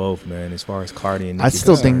lane for both, man, as far as Cardi and Nicki. I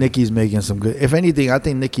still think concerned. Nicki's making some good. If anything, I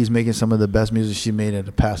think Nicki's making some of the best music she made in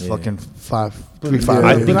the past fucking 5 years.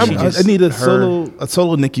 I think But she I just- need a her-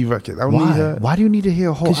 solo Nicki record. I don't need Why? her. Why do you need to hear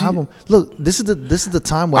a whole 'Cause she- album? Look, this is the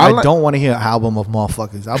time where I I like- don't want to hear an album of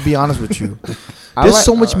motherfuckers. I'll be honest with you. I There's like-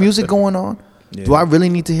 so much music going on. Yeah. Do I really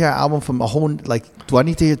need to hear an album from a whole do I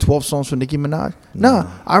need to hear 12 songs from Nicki Minaj? Nah,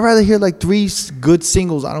 I'd rather hear like 3 good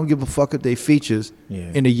singles. I don't give a fuck if they features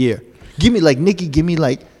in a year. Give me Nicki, give me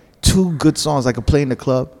 2 good songs I could play in the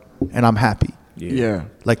club and I'm happy. Yeah.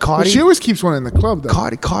 Like But Cardi, she always keeps one in the club, though.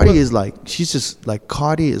 Cardi is she's just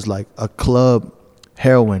Cardi is like a club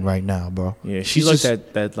heroine right now, bro. Yeah, she's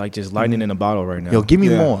like that like just lightning in a bottle right now. Yo, give me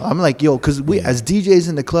Yeah. more. I'm like, yo, because we as DJs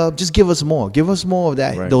in the club, just give us more. Give us more of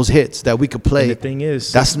that, Right. those hits that we could play. And the thing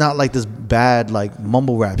is, That's not like this bad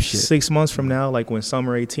mumble rap shit. 6 months from now, like when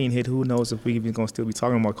Summer 18 hit, who knows if we even gonna still be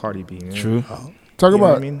talking about Cardi B? Man. True. Talk You know about.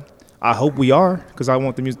 what I mean? I hope we are, because I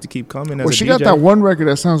want the music to keep coming. As Well, a she DJ. got that one record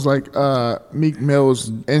that sounds like Meek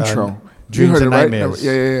Mill's intro. You Dreams heard and it, right? Nightmares.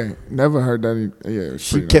 Yeah. Never heard that. Yeah, it was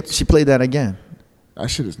She pretty nuts. she played that again. That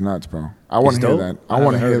shit is nuts, bro. I want to hear dope. that. I I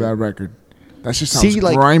want to haven't hear heard that record. That shit sounds See,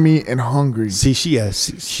 grimy and hungry. See,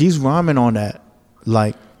 she's rhyming on that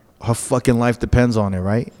like her fucking life depends on it,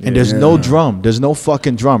 right? And there's no drum. There's no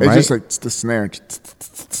fucking drum, It's right? just like it's the snare.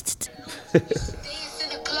 Dance in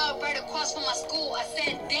the club right across from my school. I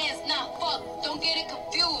said dance, not fuck. Don't get it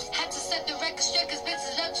confused. Had to set the record straight cause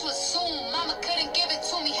bitches love to assume. Mama couldn't give it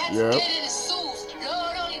to me. Had Yep. to get it in shoes.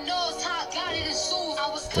 Lord only knows how I got it in shoes. I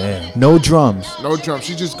was Damn. No drums. No drum.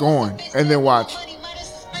 She's just going. And then watch.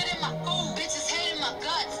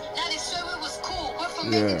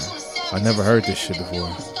 Yeah. I never heard this shit before.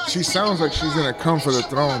 She sounds like she's gonna come for the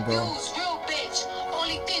throne, bro.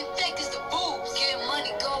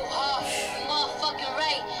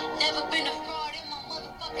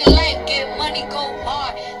 Get money, go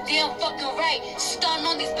hard. Damn fucking right. Starting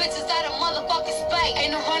on these bitches out of motherfucking spite.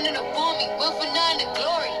 Ain't no running up on me. Will for none of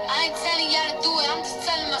glory. I ain't telling y'all to do it. I'm just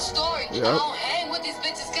telling my story. Yep. I don't hang with these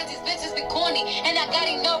bitches cause these bitches be corny. And I got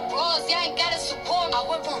enough bras. Y'all ain't gotta support me. I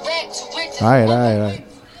went from rag to riches. All right.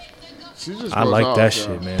 She just I goes like off, that yo.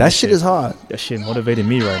 shit, man. That shit is hard. That shit motivated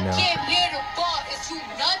me right now.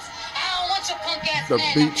 The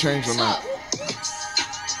beat changed on that.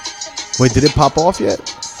 Wait, did it pop off yet?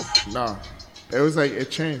 Nah, it was like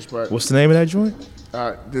it changed, but What's the name of that joint?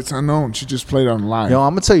 it's unknown. She just played on live. Yo,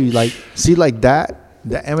 I'm gonna tell you, like, see, like that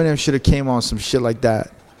Eminem should have came on some shit like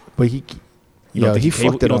that, but he fucked it You don't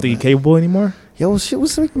up. think he Man. capable anymore? Yo, shit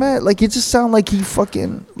was like, man, like it just sound like he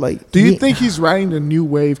fucking like. Do you think he's writing the new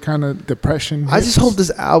wave kind of depression? I just hits? hope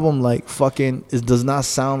this album like fucking does not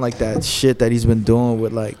sound like that shit that he's been doing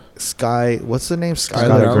with like Sky. What's the name?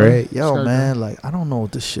 Skylar Grey. Grey. Yo, Skylar man, like I don't know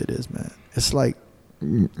what this shit is, man. It's like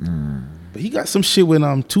But he got some shit with 2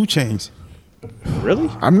 Chainz. Really?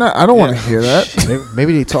 I'm not. I don't want to hear that.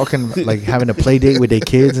 maybe they talking like having a play date with their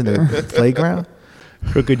kids in the playground.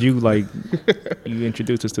 Or could you you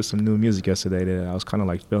introduced us to some new music yesterday that I was kind of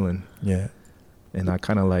like feeling, Yeah. and I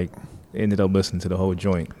kind of like ended up listening to the whole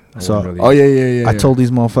joint. I So- wasn't Oh yeah. I told these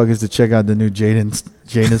motherfuckers to check out the new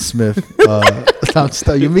Jaden Smith.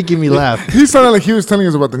 You're making me laugh. He sounded like he was telling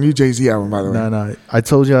us about the new Jay-Z album, by the way. No. I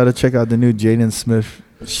told y'all to check out the new Jaden Smith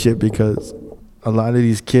shit because a lot of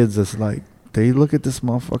these kids that's like they look at this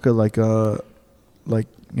motherfucker like I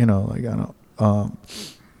don't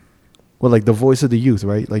well, like the voice of the youth,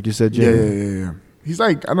 right? Like you said, Jaden. Yeah. He's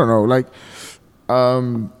like, I don't know, like,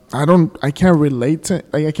 I can't relate to,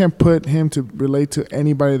 like, I can't put him to relate to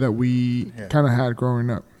anybody that we kind of had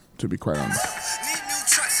growing up, to be quite honest.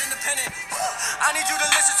 I need you to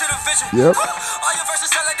listen to the vision. Yep. All your verses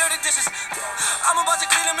sound like dirty dishes. I'm about to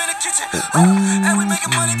clean them in the kitchen. And we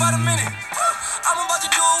making money by the minute. I'm about to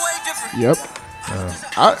do it way different.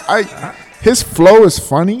 Yep. His flow is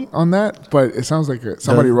funny on that, but it sounds like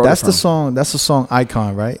somebody wrote That's it the from. song. That's the song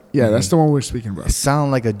Icon, right? Yeah, that's the one we're speaking about. It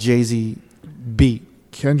sound like a Jay-Z beat.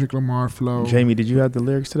 Kendrick Lamar flow. Jamie, did you have the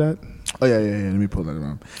lyrics to that? Oh yeah. Let me pull that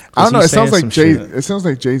around. I don't know. It he's sounds saying like some Jay. shit. It sounds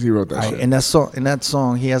like Jay-Z wrote that Right, shit. in that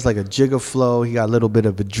song, he has like a jigger flow. He got a little bit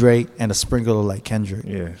of a Drake and a sprinkle of like Kendrick.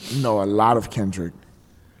 Yeah. No, a lot of Kendrick.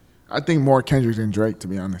 I think more Kendrick than Drake, to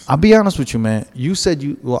be honest. I'll be honest with you, man. You said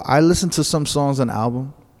I listened to some songs on the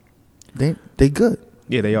album. They good.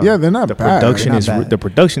 Yeah, they are. Yeah, they're not the bad. Production They're is not bad. the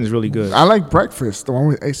production is really good. I like Breakfast, the one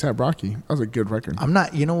with A$AP Rocky. That was a good record. I'm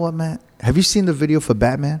not. You know what, man? Have you seen the video for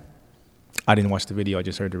Batman? I didn't watch the video. I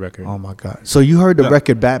just heard the record. Oh my god! So you heard the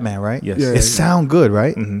record Batman, right? Yes. Yeah. It sound good,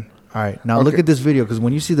 right? Mhm. All right. Now look Okay. at this video because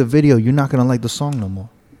when you see the video, you're not gonna like the song no more.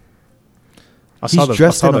 I saw He's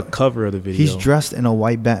the cover of the video. He's dressed in a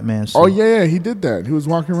white Batman suit. Oh yeah, he did that. He was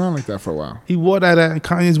walking around like that for a while. He wore that at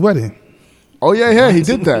Kanye's wedding. Oh yeah, he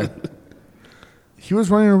did that. He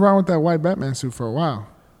was running around with that white Batman suit for a while.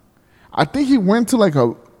 I think he went to like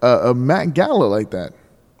a Met Gala like that.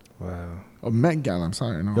 Wow. A Met Gala. I'm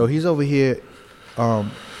sorry. No. Yo, he's over here.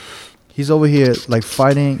 He's over here like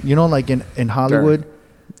fighting. You know, like in Hollywood.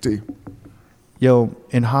 D. Yo,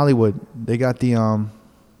 in Hollywood, they got the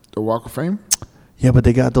The Walk of Fame. Yeah, but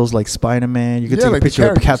they got those like Spider-Man. You can Yeah, take like a the picture of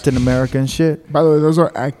characters. Captain America and shit. By the way, those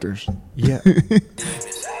are actors. Yeah.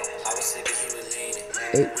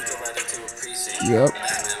 Yep.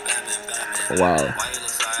 Wow.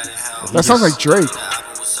 That sounds like Drake.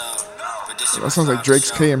 That sounds like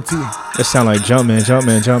Drake's KMT. That sound like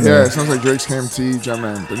Jumpman. Yeah, it sounds like Drake's KMT,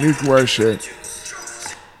 Jumpman. The new word shit.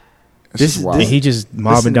 It's This just is- wild. And he just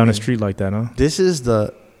mobbing Listen to down the me. street like that, huh? This is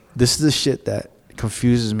the shit that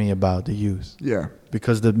confuses me about the youth. Yeah.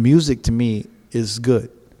 Because the music to me is good.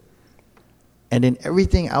 And then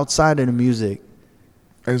everything outside of the music,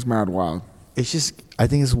 It's mad wild. it's just I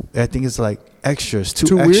think it's like extras, too,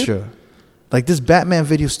 Too weird? extra. Like this Batman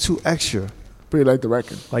video is too extra. But you like the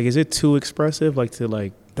record. Like, is it too expressive? Like to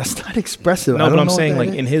like. That's not expressive. No, I but don't I'm know what saying that like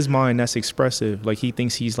is. in his mind that's expressive. Like he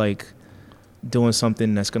thinks he's like doing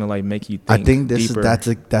something that's gonna like make you think. I think deeper.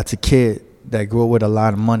 that's a kid that grew up with a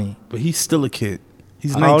lot of money. But he's still a kid.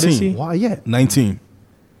 He's How old is 19. he? Why? Yeah. 19.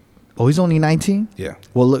 Oh, he's only 19? Yeah.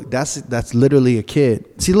 Well, look, that's literally a kid.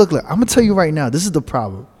 See, look, I'm gonna tell you right now. This is the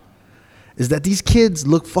problem, is that these kids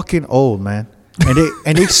look fucking old, man,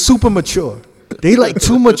 and they super mature. They like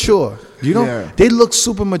too mature. You know, Yeah. they look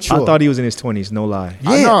super mature. I thought he was in his 20s. No lie. Yeah.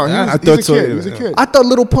 I know. I He's thought a so, kid. yeah. He's a kid. I thought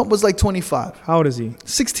Little Pump was like 25, How old is he?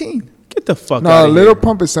 16. Get the fuck out No, of Little here.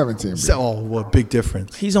 Pump is 17. Bro. Oh, what big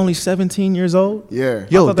difference. He's only 17 years old. Yeah.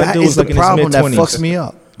 Yo, thought that that dude is was the like in his problem that mid-20s. fucks me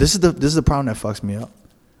up. This is the problem that fucks me up.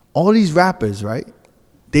 All these rappers, right?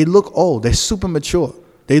 They look old. They're super mature.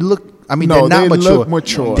 They look. I mean, No, they're not they mature. look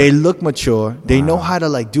mature. They look mature. They know how to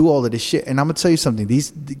like do all of this shit. And I'm gonna tell you something.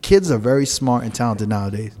 The kids are very smart and talented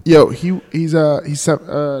nowadays. Yo, he's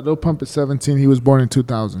Lil Pump is 17. He was born in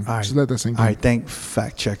 2000. All right. Just let that sink in. All right, thank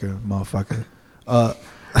fact checker, motherfucker.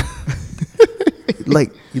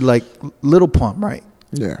 Like Little Pump, right?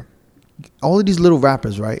 Yeah. All of these little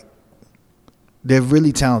rappers, right? They're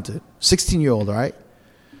really talented. 16-year-old, right?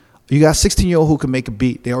 You got 16-year-old who can make a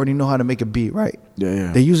beat. They already know how to make a beat, right?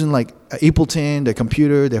 Yeah. They're using like Ableton, their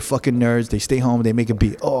computer. They're fucking nerds. They stay home. They make a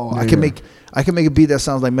beat. Oh, I can make a beat that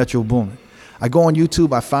sounds like Metro Boomin. I go on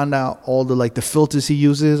YouTube. I find out all the like the filters he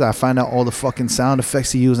uses. I find out all the fucking sound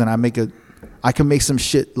effects he uses, and I can make some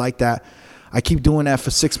shit like that. I keep doing that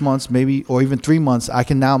for 6 months, maybe, or even 3 months. I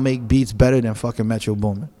can now make beats better than fucking Metro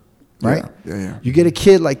Boomin, right? Yeah. You get a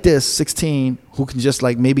kid like this, 16, who can just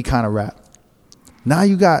like maybe kind of rap. Now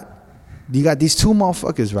you got these two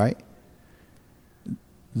motherfuckers, right?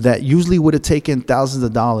 That usually would have taken thousands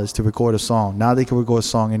of dollars to record a song. Now they can record a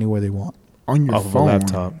song anywhere they want. On your Off of a phone.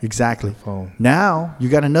 laptop. Exactly. Phone. Now you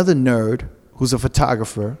got another nerd who's a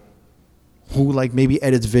photographer who like maybe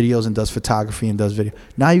edits videos and does photography and does video.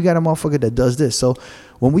 Now you got a motherfucker that does this. So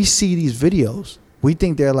when we see these videos, we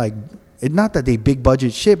think they're like, it's not that they big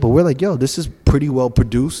budget shit, but we're like, yo, this is pretty well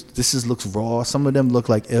produced. Looks raw. Some of them look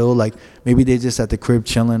like ill, like maybe they're just at the crib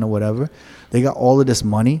chilling or whatever. They got all of this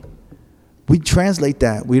money. We translate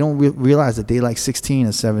that. We don't realize that they like 16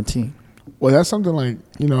 or 17. Well, that's something like,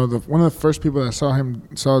 you know, one of the first people that saw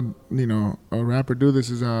a rapper do this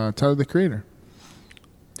is Tyler, the Creator.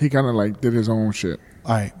 He kind of like did his own shit.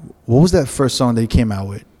 All right. What was that first song that he came out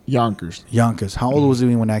with? Yonkers. How old was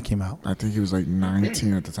he when that came out? I think he was like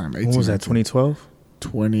 19 at the time. 18, What was that? 19. 2012.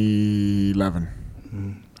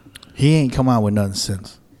 2011. He ain't come out with nothing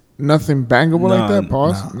since. Nothing bangable like that?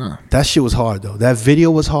 Pause? Nah. Nah. That shit was hard though. That video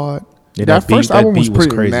was hard. Yeah, That first album was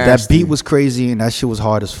pretty crazy. nasty. That beat was crazy and that shit was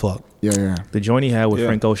hard as fuck. Yeah. The joint he had with Yeah.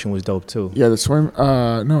 Frank Ocean was dope too. Yeah, the swim.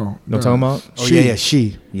 No. No, talking about? Oh yeah,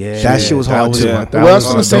 she. Yeah, That shit was that hard was- too. yeah. Well, that's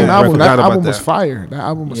on the was same dope. album. I That forgot about album was that. fire. That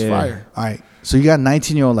album was Yeah. fire. All right. So you got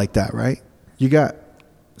 19-year-old like that, right?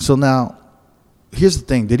 So now, here's the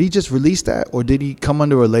thing. Did he just release that or did he come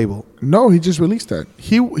under a label? No, he just released that.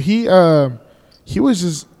 He was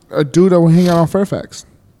just a dude that would hang out on Fairfax.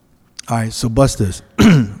 All right, so Busters,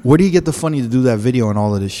 where do you get the funny to do that video and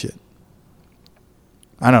all of this shit?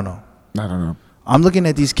 I don't know. I don't know. I'm looking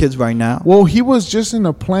at these kids right now. Well, he was just in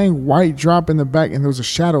a plain white drop in the back, and there was a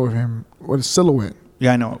shadow of him with a silhouette.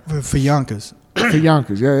 Yeah, I know. For Yonkers. For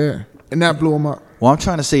Yonkers, yeah. And that blew him up. What I'm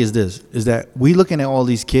trying to say is this, is that we looking at all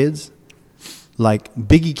these kids, like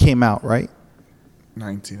Biggie came out, right?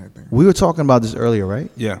 19, I think. We were talking about this earlier,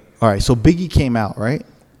 right? Yeah. All right, so Biggie came out, right?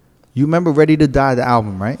 You remember Ready to Die, the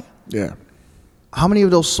album, right? Yeah. How many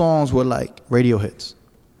of those songs were like radio hits?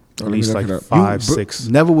 At me least look like it up. 5, 6.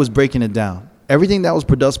 Never was breaking it down. Everything that was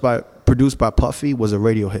produced by Puffy was a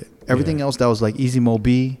radio hit. Everything else that was like Easy Mo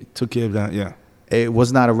B, Took care of that. Yeah. it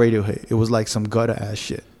was not a radio hit. It was like some gutter ass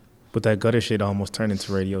shit. But that gutter shit almost turned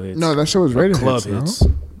into radio hits. No, that shit was radio club hits. hits.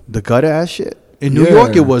 No? The gutter ass shit. In New Yeah.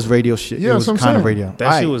 York, it was radio shit. Yeah, it was that's what I'm kind of saying. radio. That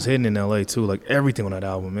All shit right. was hidden in LA too. Like everything on that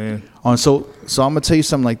album, man. So I'm gonna tell you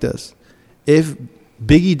something like this: if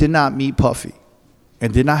Biggie did not meet Puffy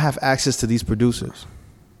and did not have access to these producers,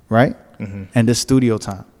 right, and this studio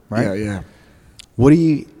time, right, Yeah.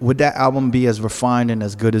 would that album be as refined and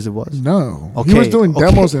as good as it was? No. Okay, He was doing okay.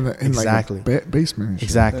 demos in Exactly. like a basement and shit.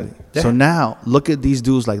 Exactly. So now look at these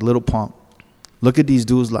dudes like Little Pump. Look at these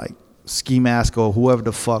dudes like Ski Mask or whoever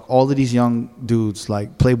the fuck. All of these young dudes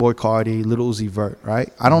like Playboy Cardi, Lil Uzi Vert,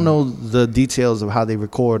 right? I don't know the details of how they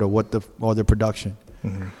record or their production.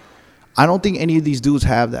 I don't think any of these dudes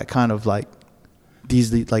have that kind of like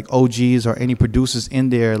these like OGs or any producers in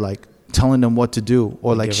there like telling them what to do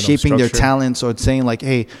or like Giving them shaping their structure. talents or saying like,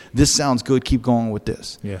 hey, this sounds good, keep going with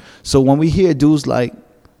this. Yeah. So when we hear dudes like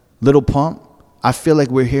Little Pump, I feel like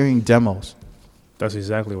we're hearing demos. That's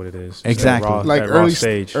exactly what it is. Just Exactly. that raw, Like that raw early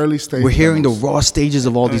stage. early stage. We're hearing the demos. raw stages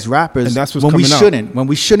of all these rappers and that's what's when we coming out. shouldn't. When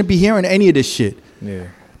we shouldn't be hearing any of this shit. Yeah.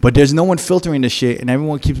 But there's no one filtering the shit, and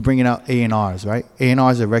everyone keeps bringing out A&Rs, right?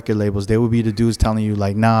 A&Rs are record labels. They would be the dudes telling you,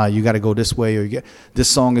 like, nah, you got to go this way, or this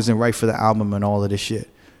song isn't right for the album and all of this shit.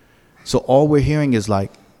 So all we're hearing is,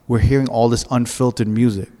 like, we're hearing all this unfiltered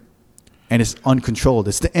music, and it's uncontrolled.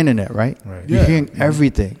 It's the internet, right? Right. You're Yeah. hearing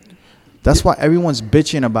everything. That's why everyone's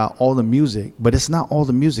bitching about all the music, but it's not all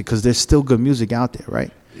the music because there's still good music out there,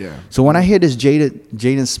 right? Yeah. So when I hear this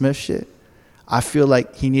Jaden Smith shit, I feel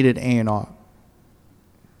like he needed A&R.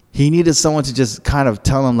 He needed someone to just kind of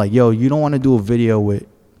tell him like, yo, you don't want to do a video with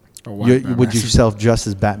with yourself dressed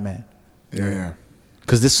as Batman. Yeah.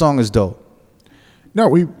 Because this song is dope. No,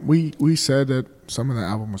 we said that some of the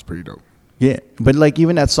album was pretty dope. Yeah, but like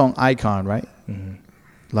even that song Icon, right? Mm-hmm.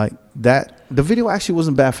 Like that, the video actually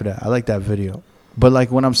wasn't bad for that. I like that video. But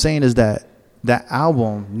like what I'm saying is that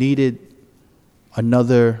album needed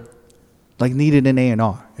needed an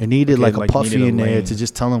A&R. It needed Okay, like a like Puffy needed a in there lane. to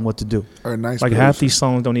just tell him what to do. Or a nice Like producer. half these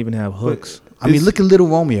songs don't even have hooks. I mean, look at Little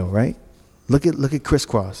Romeo, right? Look at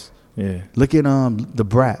Crisscross. Yeah. Look at The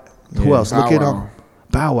Brat. Who Yeah. else? Bow Look at Wow.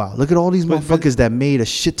 Bow Wow. Look at all these motherfuckers that made a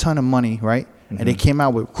shit ton of money, right? And they came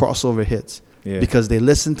out with crossover hits Yeah. because they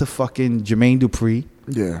listened to fucking Jermaine Dupri,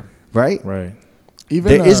 Yeah. right? Right.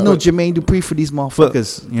 Even There is no Jermaine Dupri for these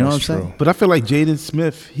motherfuckers. You know what I'm That's saying? true. But I feel like Jaden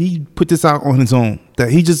Smith, he put this out on his own. That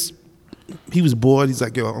he was bored. He's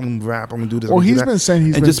like, yo, I'm gonna rap. I'm gonna do this. Well, I'm gonna do he's that. been saying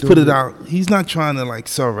he's and been just put doing it it. out. He's not trying to like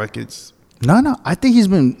sell records. No. I think he's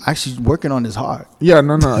been actually working on his heart. Yeah,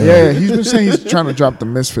 no. Yeah. He's been saying he's trying to drop the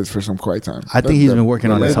Misfits for some quite time. I think he's been working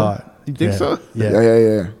on his heart. You think Yeah. so? Yeah.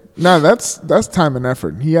 Yeah. No, that's time and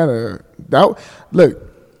effort. He had look.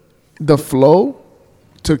 The flow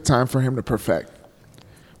took time for him to perfect.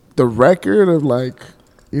 The record of like,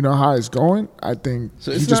 you know how it's going. I think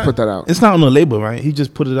So he it's just not- put that out It's not on the label, right? He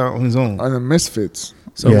just put it out on his own. on the Misfits.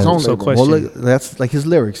 So, His own so label. question. Well, look, that's like his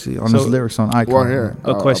lyrics on his So- lyrics on Icon. Well, here.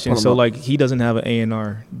 A question. I'll pull So, him up. like, he doesn't have an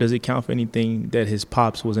A&R. Does it count for anything that his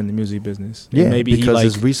pops was in the music business? And Yeah, maybe because he like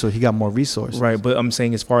his resource, he got more resources. right. But I'm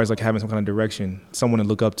saying as far as like having some kind of direction, someone to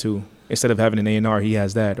look up to instead of having an A&R, he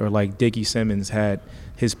has that. Or like Dickie Simmons had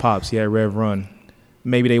his pops. He had Rev Run.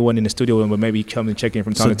 Maybe they wasn't in the studio with him, but maybe he come and check in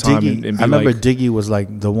from time So to time Diggy, and be I remember like, Diggy was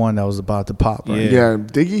like the one that was about to pop. Right? Yeah. Yeah,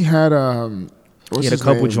 Diggy had what's He had a his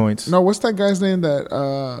couple name? joints. No, what's that guy's name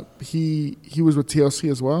that he was with TLC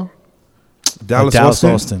as well? Dallas, Dallas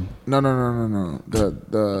Austin. Austin. No.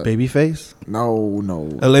 The Babyface.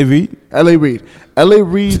 no. L.A. Reid. L.A. Reid. L.A.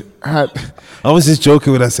 Reid had I was just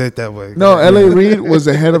joking when I said that way. no. L.A. Reid was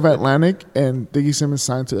the head of Atlantic, and Diggy Simmons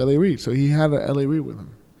signed to L.A. Reid, so he had a L.A. Reid with him.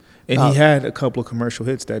 and he had a couple of commercial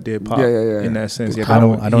hits that did pop. Yeah. In that sense, yeah, I that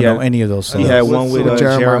don't one- know he had- any of those songs. He had With- one with with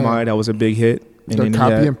Jeremiah. Jeremiah. That was a big hit. And The then he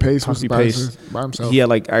Copy had and Paste was Copy by Paste. himself. He had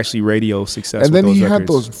like actually radio success. And with then he those had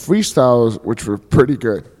records. those freestyles, which were pretty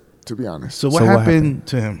good, to be honest. So what So what happened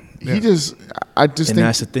to him? He just, I just And think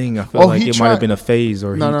that's the thing. I feel Oh, like he it might have tried- been a phase,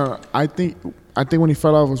 or no. I think when he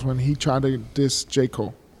fell off was when he tried to diss J.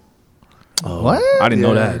 Cole. What? I didn't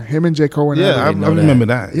know Yeah, that. Him and J. Cole went Yeah, at I it. know that. remember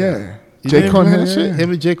that. Yeah. You J. didn't Cole remember and that shit?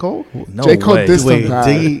 Him and J. Cole? No J. Cole way. dissed Wait, him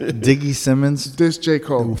bad. Diggy Simmons. Diss J.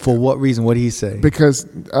 Cole. For what reason? What did he say? Because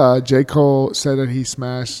J. Cole said that he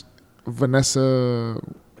smashed Vanessa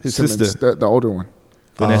His Simmons, sister. the older one.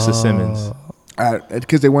 Vanessa Simmons.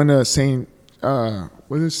 Because they went to St.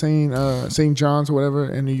 St. John's or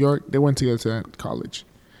whatever in New York. They went together to that college.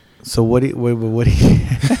 So what he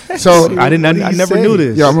So I never knew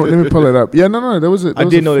this. Yeah, let me pull it up. Yeah, no, there was a. I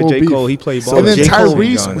didn't know that J. Cole, he played ball. And then J. Cole,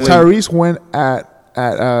 Tyrese went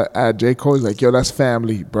at J. Cole. He's like, yo, that's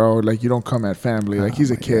family, bro. Like, you don't come at family. Like,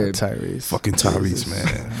 he's a kid. Tyrese. Fucking Tyrese,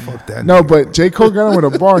 man. Fuck that. No, nigga. but J. Cole got him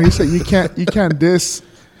with a bar. He said you can't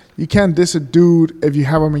diss a dude if you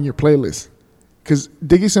have him in your playlist. Because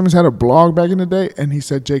Diggy Simmons had a blog back in the day, and he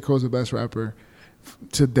said J. Cole's the best rapper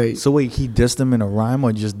to date. So wait, he dissed him in a rhyme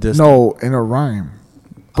or just dissed him? No, in a rhyme.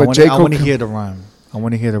 I But J. Cole want to hear the rhyme. I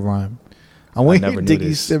want to hear the rhyme. I want to hear never knew Diggy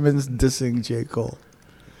this. Simmons dissing J. Cole.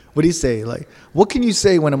 What do you say? Like, what can you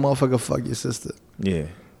say when a motherfucker fuck your sister? Yeah.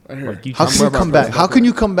 Like, you How just- can you come back? How can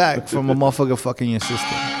you come back from a motherfucker fucking your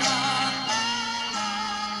sister?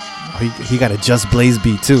 Oh, he got a Just Blaze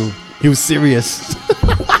beat too. He was serious.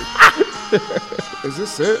 Is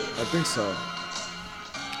this it? I think so.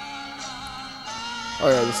 Oh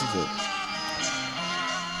yeah, this is it.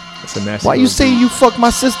 It's a nasty Why you little saying beat. you fucked my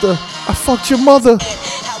sister? I fucked your mother.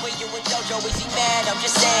 How are you and JoJo? Is he mad? I'm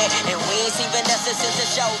just saying. And we ain't seen Vanessa since the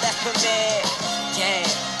show that's premiered. Damn,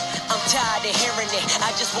 I'm tired of hearing it. I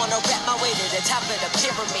just wanna rap my way to the top of the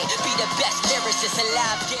pyramid. Be the best lyricist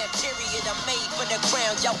alive. Yeah, period. I'm made for the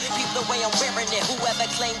crown. Yo, peep the way I'm wearing it. Whoever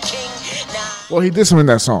claimed king, nah. Well, he did some in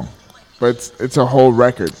that song, but it's a whole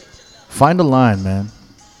record. Find a line, man.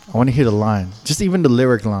 I want to hear the line. Just even the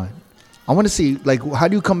lyric line. I want to see, like, how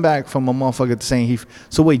do you come back from a motherfucker saying he...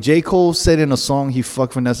 So wait, J. Cole said in a song he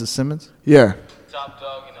fucked Vanessa Simmons? Yeah. Top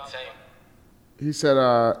dog in the tank. He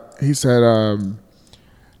said,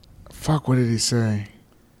 fuck, what did he say?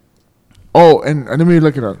 Oh, and let me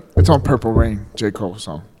look it up. It's on Purple Rain, J. Cole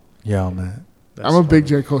song. Yo, man. I'm a big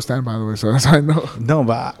J. Cole stan, by the way, so that's how I know. No,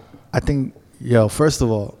 but I think, first of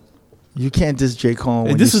all, you can't diss J. Cole.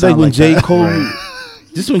 When This you is like sound when J. that. Cole.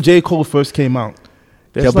 This is when J. Cole first came out.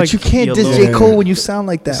 Yeah, but you can't diss J. Cole when you sound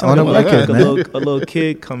like that on a record, man. A little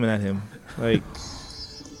kid coming at him. Like,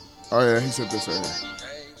 Oh yeah, he said this right here.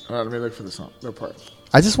 All right, let me look for the song. The part.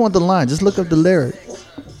 I just want the line. Just look up the lyric.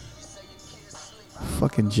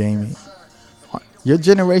 Fucking Jamie. Your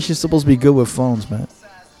generation's supposed to be good with phones, man.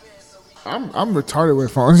 I'm retarded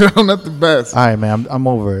with phones. I'm not the best. All right, man. I'm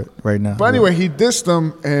over it right now. But anyway, he dissed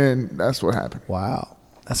them, and that's what happened. Wow,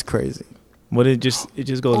 that's crazy. but it just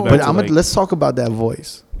goes back But to like, let's talk about that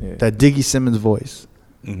voice, Yeah. that Diggy Simmons voice,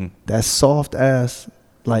 that soft ass.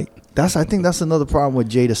 Like I think that's another problem with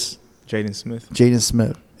Jaden Smith. Jaden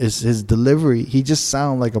Smith is his delivery. He just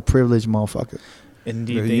sounds like a privileged motherfucker. And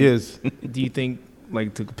do Yeah, you he is. think? Do you think,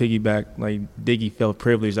 like, to piggyback, like Diggy felt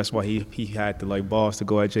privileged? That's why he had the like balls to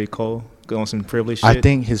go at J. Cole, go on some privileged shit. I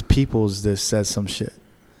think his peoples just said some shit.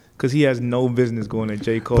 because he has no business going at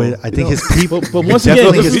J. Cole. But I think his people, but once again,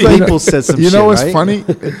 definitely this his is like- people said some You shit. know what's right? funny?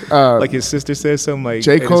 like his sister said something like,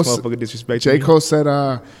 J. hey, Cole, this motherfucker disrespected J. me. Cole said,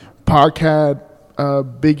 Pac had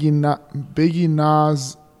Biggie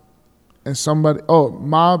Nas and somebody. Oh,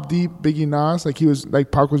 Mobb Deep, Biggie Nas. Like he was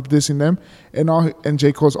like Pac was dissing them, and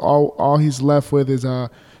J. Cole's all he's left with is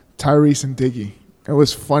Tyrese and Diggy. It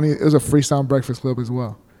was funny. It was a freestyle Breakfast Club as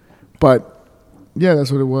well, but yeah,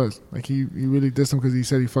 that's what it was. Like he really dissed him because he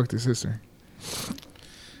said he fucked his sister.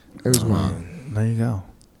 It was wild. There you go.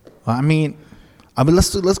 I mean,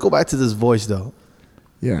 let's go back to this voice though,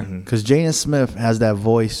 Yeah. because Jaden Smith has that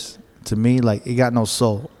voice. To me, like he got no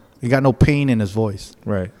soul. He got no pain in his voice.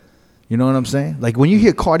 Right. You know what I'm saying? Like when you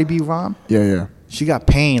hear Cardi B rhyme, Yeah. she got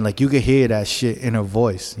pain. Like you could hear that shit in her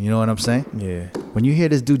voice. You know what I'm saying? Yeah. When you hear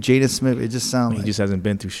this dude Jaden Smith, it just sounds He like just hasn't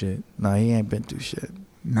been through shit. nah, he ain't been through shit.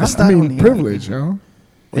 Not, not I mean, only- privilege, yo. What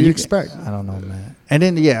And do you expect? I don't know, man. And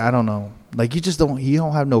then I don't know. Like you just don't. He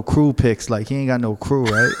don't have no crew picks. Like he ain't got no crew,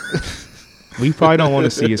 right? We probably don't want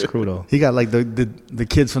to see his crew though. He got like the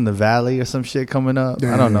kids from the valley or some shit coming up.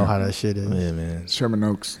 I don't know how that shit is. Yeah, man. Sherman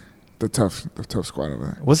Oaks, the tough squad over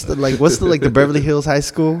there. What's the the Beverly Hills High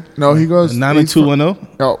School? No, he goes 90210.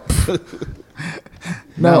 Oh,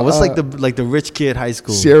 No, what's like the rich kid high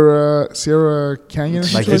school? Sierra Canyon.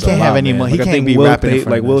 Like There's he can't a have lot, any man. money. He Like, I can't think be rapping in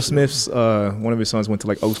front like of Will that Smith's one of his sons went to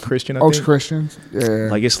like Oaks Christian. I Oaks think. Christians. Yeah,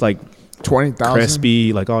 Like it's like 20,000.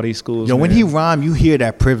 Crespi, like all these schools. Yo, when man. he rhyme, you hear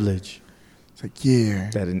that privilege. It's like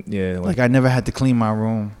yeah. yeah, Like I never had to clean my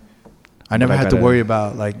room. I never I had to gotta- worry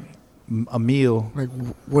about like a meal. Like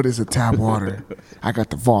what is a tap water? I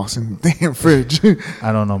got the Voss in the damn fridge.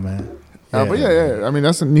 I don't know, man. But yeah. I mean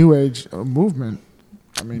that's a new age movement.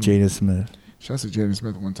 I mean, Jaden Smith. shouts to Jaden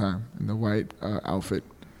Smith one time in the white outfit.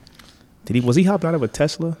 was he hopping out of a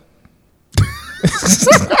Tesla?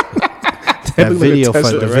 That looked like a video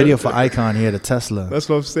Tesla, for right? video for Icon, he had a Tesla. That's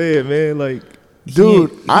what I'm saying, man. Like, Dude,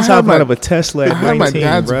 he's I had hopping my- out of a Tesla I at had 19, my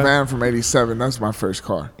dad's bro. van from '87. That's my first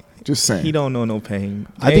car. Just saying. He don't know no pain.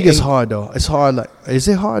 I think it's And- hard though. It's hard. Like, is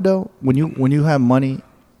it hard though when you have money,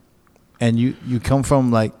 and you come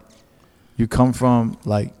from like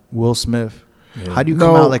Will Smith? Yeah. How do you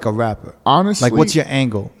come No, out like a rapper? honestly, Like, what's your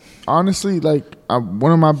angle? honestly, like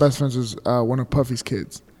one of my best friends is one of Puffy's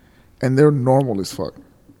kids, and they're normal as fuck.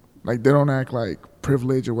 Like they don't act like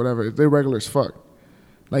privilege or whatever. They're regular as fuck.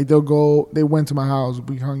 Like they went to my house,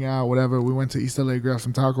 we hung out, whatever. We went to East LA, grabbed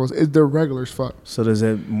some tacos. They're regular as fuck. So does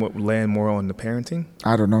it land more on the parenting?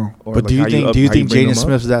 I don't know. Or But like do you how think up- do you how think bring Jaden them up?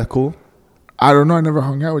 Smith's that cool? I don't know. I never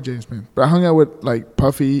hung out with James Smith, but I hung out with like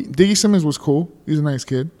Puffy. Diggy Simmons was cool. He's a nice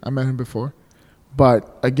kid. I met him before,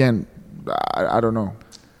 but again, I don't know.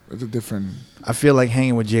 It's a different. I feel like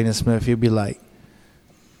hanging with Jaden Smith, he'd be like,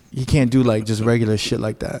 he can't do like just regular shit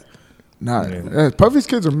like that. Nah, Yeah. Puffy's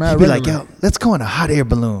kids are mad. He'd be like, regular. yo, let's go in a hot air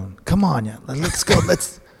balloon. Come on, yeah, let's go.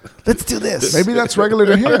 Let's do this. Maybe that's regular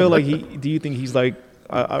to him. I feel like do you think he's like,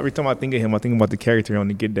 every time I think of him, I think about the character on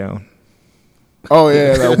the Get Down. Oh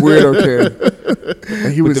yeah, that weirdo kid.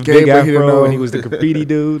 And he With was the gay, big but he didn't afro know. and he was the graffiti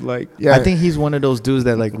dude. Like, Yeah. I think he's one of those dudes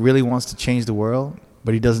that like really wants to change the world,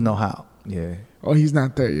 but he doesn't know how. yeah. Oh, he's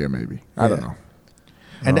not there yet. Maybe I don't Yeah. know.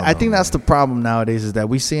 And I think that's the problem nowadays is that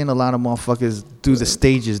we seeing a lot of motherfuckers do the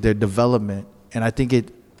stages, their development, and I think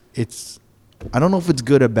it's I don't know if it's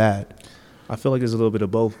good or bad. I feel like there's a little bit of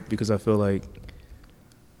both because I feel like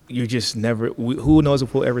you just never. Who knows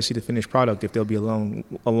if we'll ever see the finished product if they'll be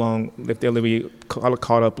if they'll be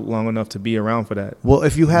caught up long enough to be around for that. Well,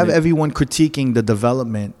 if you have Yeah. everyone critiquing the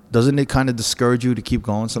development, doesn't it kind of discourage you to keep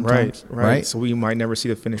going sometimes? Right. So we might never see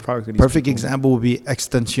the finished product. Of these Perfect people. example would be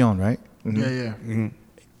Extension, right? Yeah.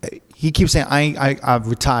 he keeps saying, I've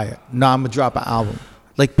retired. No, I'm gonna drop an album.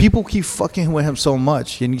 Like, people keep fucking with him so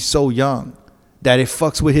much, and he's so young that it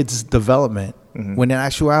fucks with his development. When in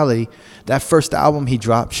actuality, that first album he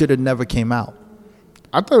dropped should have never came out.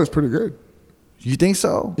 I thought it was pretty good. You think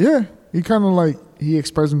so? Yeah, he kind of like he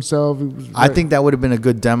expressed himself. He was I think that would have been a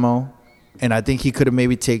good demo, and I think he could have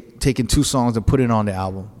maybe taken 2 songs and put it on the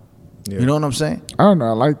album. Yeah. You know what I'm saying? I don't know.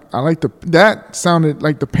 I like that sounded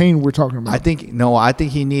like the pain we're talking about. I think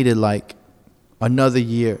he needed like another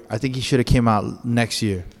year. I think he should have came out next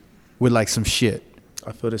year with like some shit.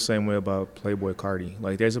 I feel the same way about Playboy Carti.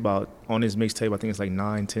 Like, there's about, on his mixtape, I think it's like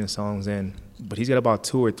 9-10 songs in, but he's got about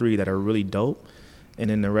 2 or 3 that are really dope, and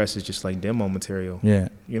then the rest is just like demo material. Yeah.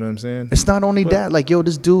 You know what I'm saying? It's not only that. Like, yo,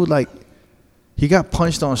 this dude, like, he got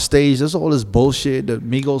punched on stage. There's all this bullshit. The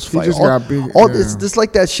Migos fight. just got big, It's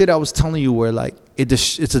like that shit I was telling you where, like,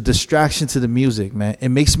 it's a distraction to the music, man. It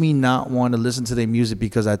makes me not want to listen to their music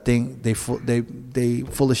because I think they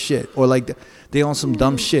full of shit. Or, like, they on some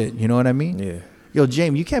dumb shit. You know what I mean? Yeah. Yo,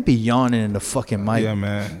 Jamie, you can't be yawning in the fucking mic. Yeah,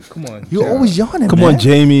 man. Come on. You're always yawning, Come man. on,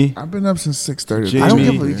 Jamie. I've been up since 6:30. I don't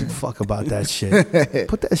Jamie. give a fuck about that shit.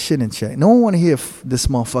 Put that shit in check. No one want to hear this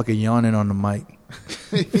motherfucker yawning on the mic.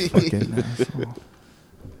 Fucking asshole.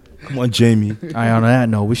 Come on, Jamie. All right, on that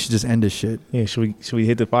note, we should just end this shit. Yeah, should we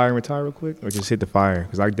hit the fire and retire real quick? Or just hit the fire?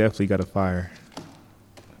 Because I definitely got a fire.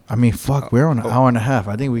 I mean, fuck, we're on an hour and a half.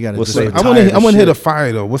 I think we got to We'll just save it. I retire want to this hit a shit.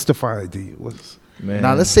 fire though. What's the fire, D? Man.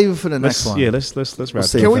 Nah, let's save it for the next one. Yeah, let's wrap save it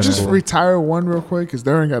it Can for we the just next one. retire one real quick? Because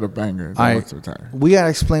Darren got a banger. All Wants to right, retire. we got to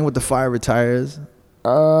explain what the fire retire is.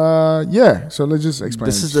 Yeah. So let's just explain.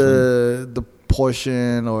 This is the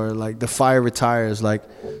portion or like the fire retires, like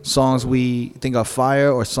songs we think are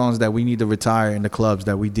fire or songs that we need to retire in the clubs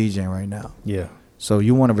that we DJing right now. Yeah. So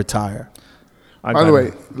you want to retire. By the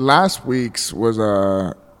way, last week's was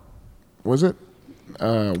it?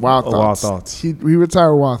 Wild Thoughts. Wild Thoughts. He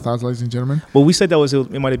retired Wild Thoughts, ladies and gentlemen. Well, we said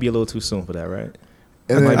it might be a little too soon for that, right?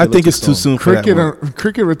 And then I think it's too soon for that one.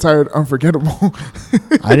 Cricket retired Unforgettable.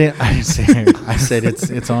 I didn't say. I said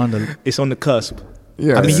it's on the. It's on the cusp.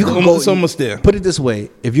 Yeah. I mean, you could go. It's almost there. Put it this way: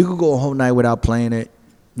 if you could go a whole night without playing it,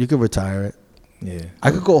 you could retire it. Yeah. I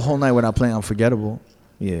could go a whole night without playing Unforgettable.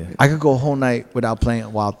 Yeah. I could go a whole night without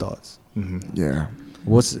playing Wild Thoughts. Yeah.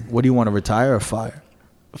 What do you want to retire or fire?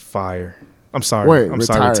 Fire. I'm sorry. Wait, I'm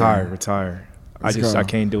sorry. retire. Retire. Let's I go.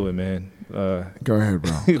 can't do it, man. Go ahead,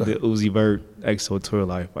 bro. The Uzi Vert EXO Tour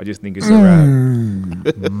Life. I just think it's a wrap.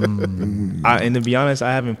 And to be honest,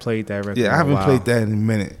 I haven't played that record. Yeah, I in a haven't while. played that in a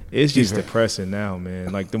minute. It's just depressing now,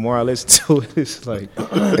 man. Like, the more I listen to it, it's like,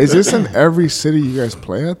 Is this in every city you guys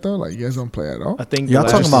play at though? Like you guys don't play at all? I think the Y'all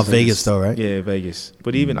talking last- about Vegas though, right? Yeah, Vegas.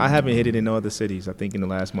 But even I haven't hit it in no other cities. I think in the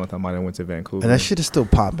last month I might have went to Vancouver. And that shit is still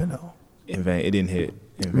popping though. It didn't hit.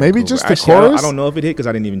 in Maybe Vancouver. just the Actually, chorus? I don't know if it hit because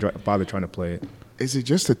I didn't even bother trying to play it. Is it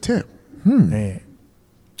just a tip? Man.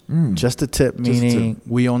 Just a tip, meaning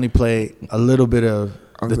we only play a little bit of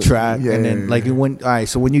the track, yeah, and then yeah, like yeah. when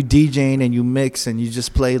so when you DJing and you mix and you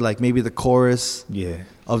just play like maybe the chorus Yeah.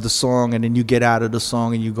 of the song, and then you get out of the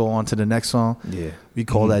song and you go on to the next song. Yeah. We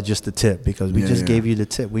call that just a tip because we Yeah, just yeah. gave you the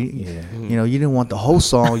tip. We, Yeah. you know, you didn't want the whole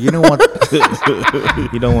song. You didn't want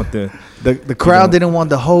You don't want the crowd didn't want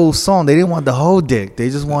the whole song. They didn't want the whole dick. They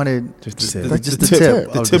just wanted just the the, tip. just the the tip.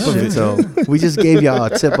 tip The of tip the of shit. it. So we just gave y'all a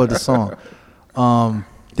tip of the song.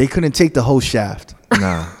 They couldn't take the whole shaft.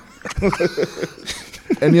 Nah.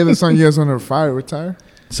 Any other song you guys want to fire retire?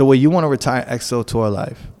 So what you want to retire EXO Tour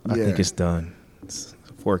Life? I Yeah. think it's done. It's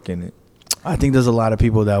a fork in it. I think there's a lot of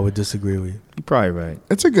people that would disagree with you. You're probably right.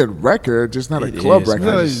 It's a good record, just not a It club is, record.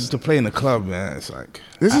 man. No, to play in the club, man. It's like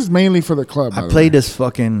This is mainly for the club. by I the played way. this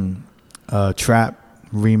fucking trap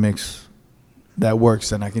remix that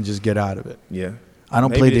works, and I can just get out of it. Yeah. I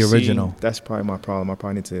don't Maybe play to the see- original. That's probably my problem. I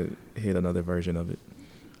probably need to hit another version of it.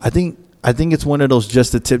 I think it's one of those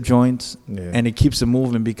just the tip joints, Yeah. and it keeps it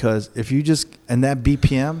moving because if you just and that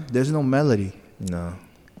BPM, there's no melody. No.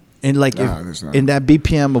 And like Nah, there's not. in that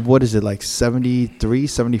BPM of what is it like 73,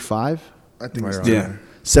 75, I think Right it's around yeah. there.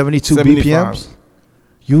 72 75. BPMs?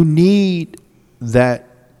 You need that.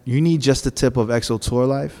 You need just the tip of EXO Tour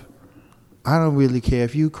Life. I don't really care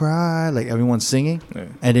if you cry, like everyone's singing, Yeah.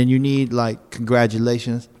 and then you need like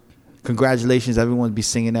congratulations, everyone be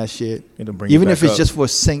singing that shit, It'll bring you even back if it's up. just for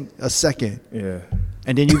a second, Yeah.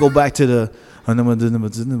 and then you go back to the like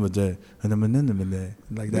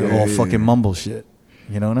that all fucking mumble shit.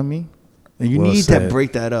 You know what I mean? And you Well need said. to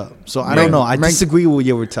break that up. So I don't know. I disagree with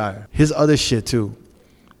your retire. His other shit too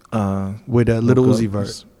with Little Woke Uzi up,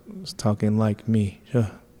 Vert. was talking like me. Yeah.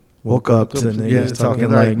 Woke up to niggas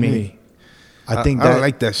talking like me. I think I that don't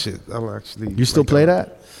like that shit. I'll actually. you still like play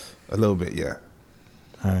that. a little bit, yeah.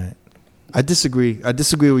 All right. I disagree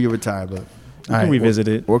with your retire, but We can revisit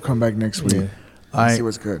it. We'll come back next week. Yeah. All and right. see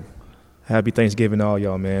what's good. Happy Thanksgiving to all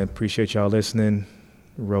y'all, man. Appreciate y'all listening.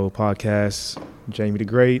 Road Podcast. Jamie the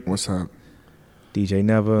Great. What's up? DJ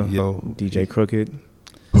Never. Yo. DJ Crooked.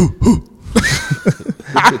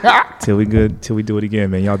 till we do it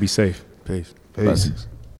again, man. Y'all be safe. Peace. Blessings.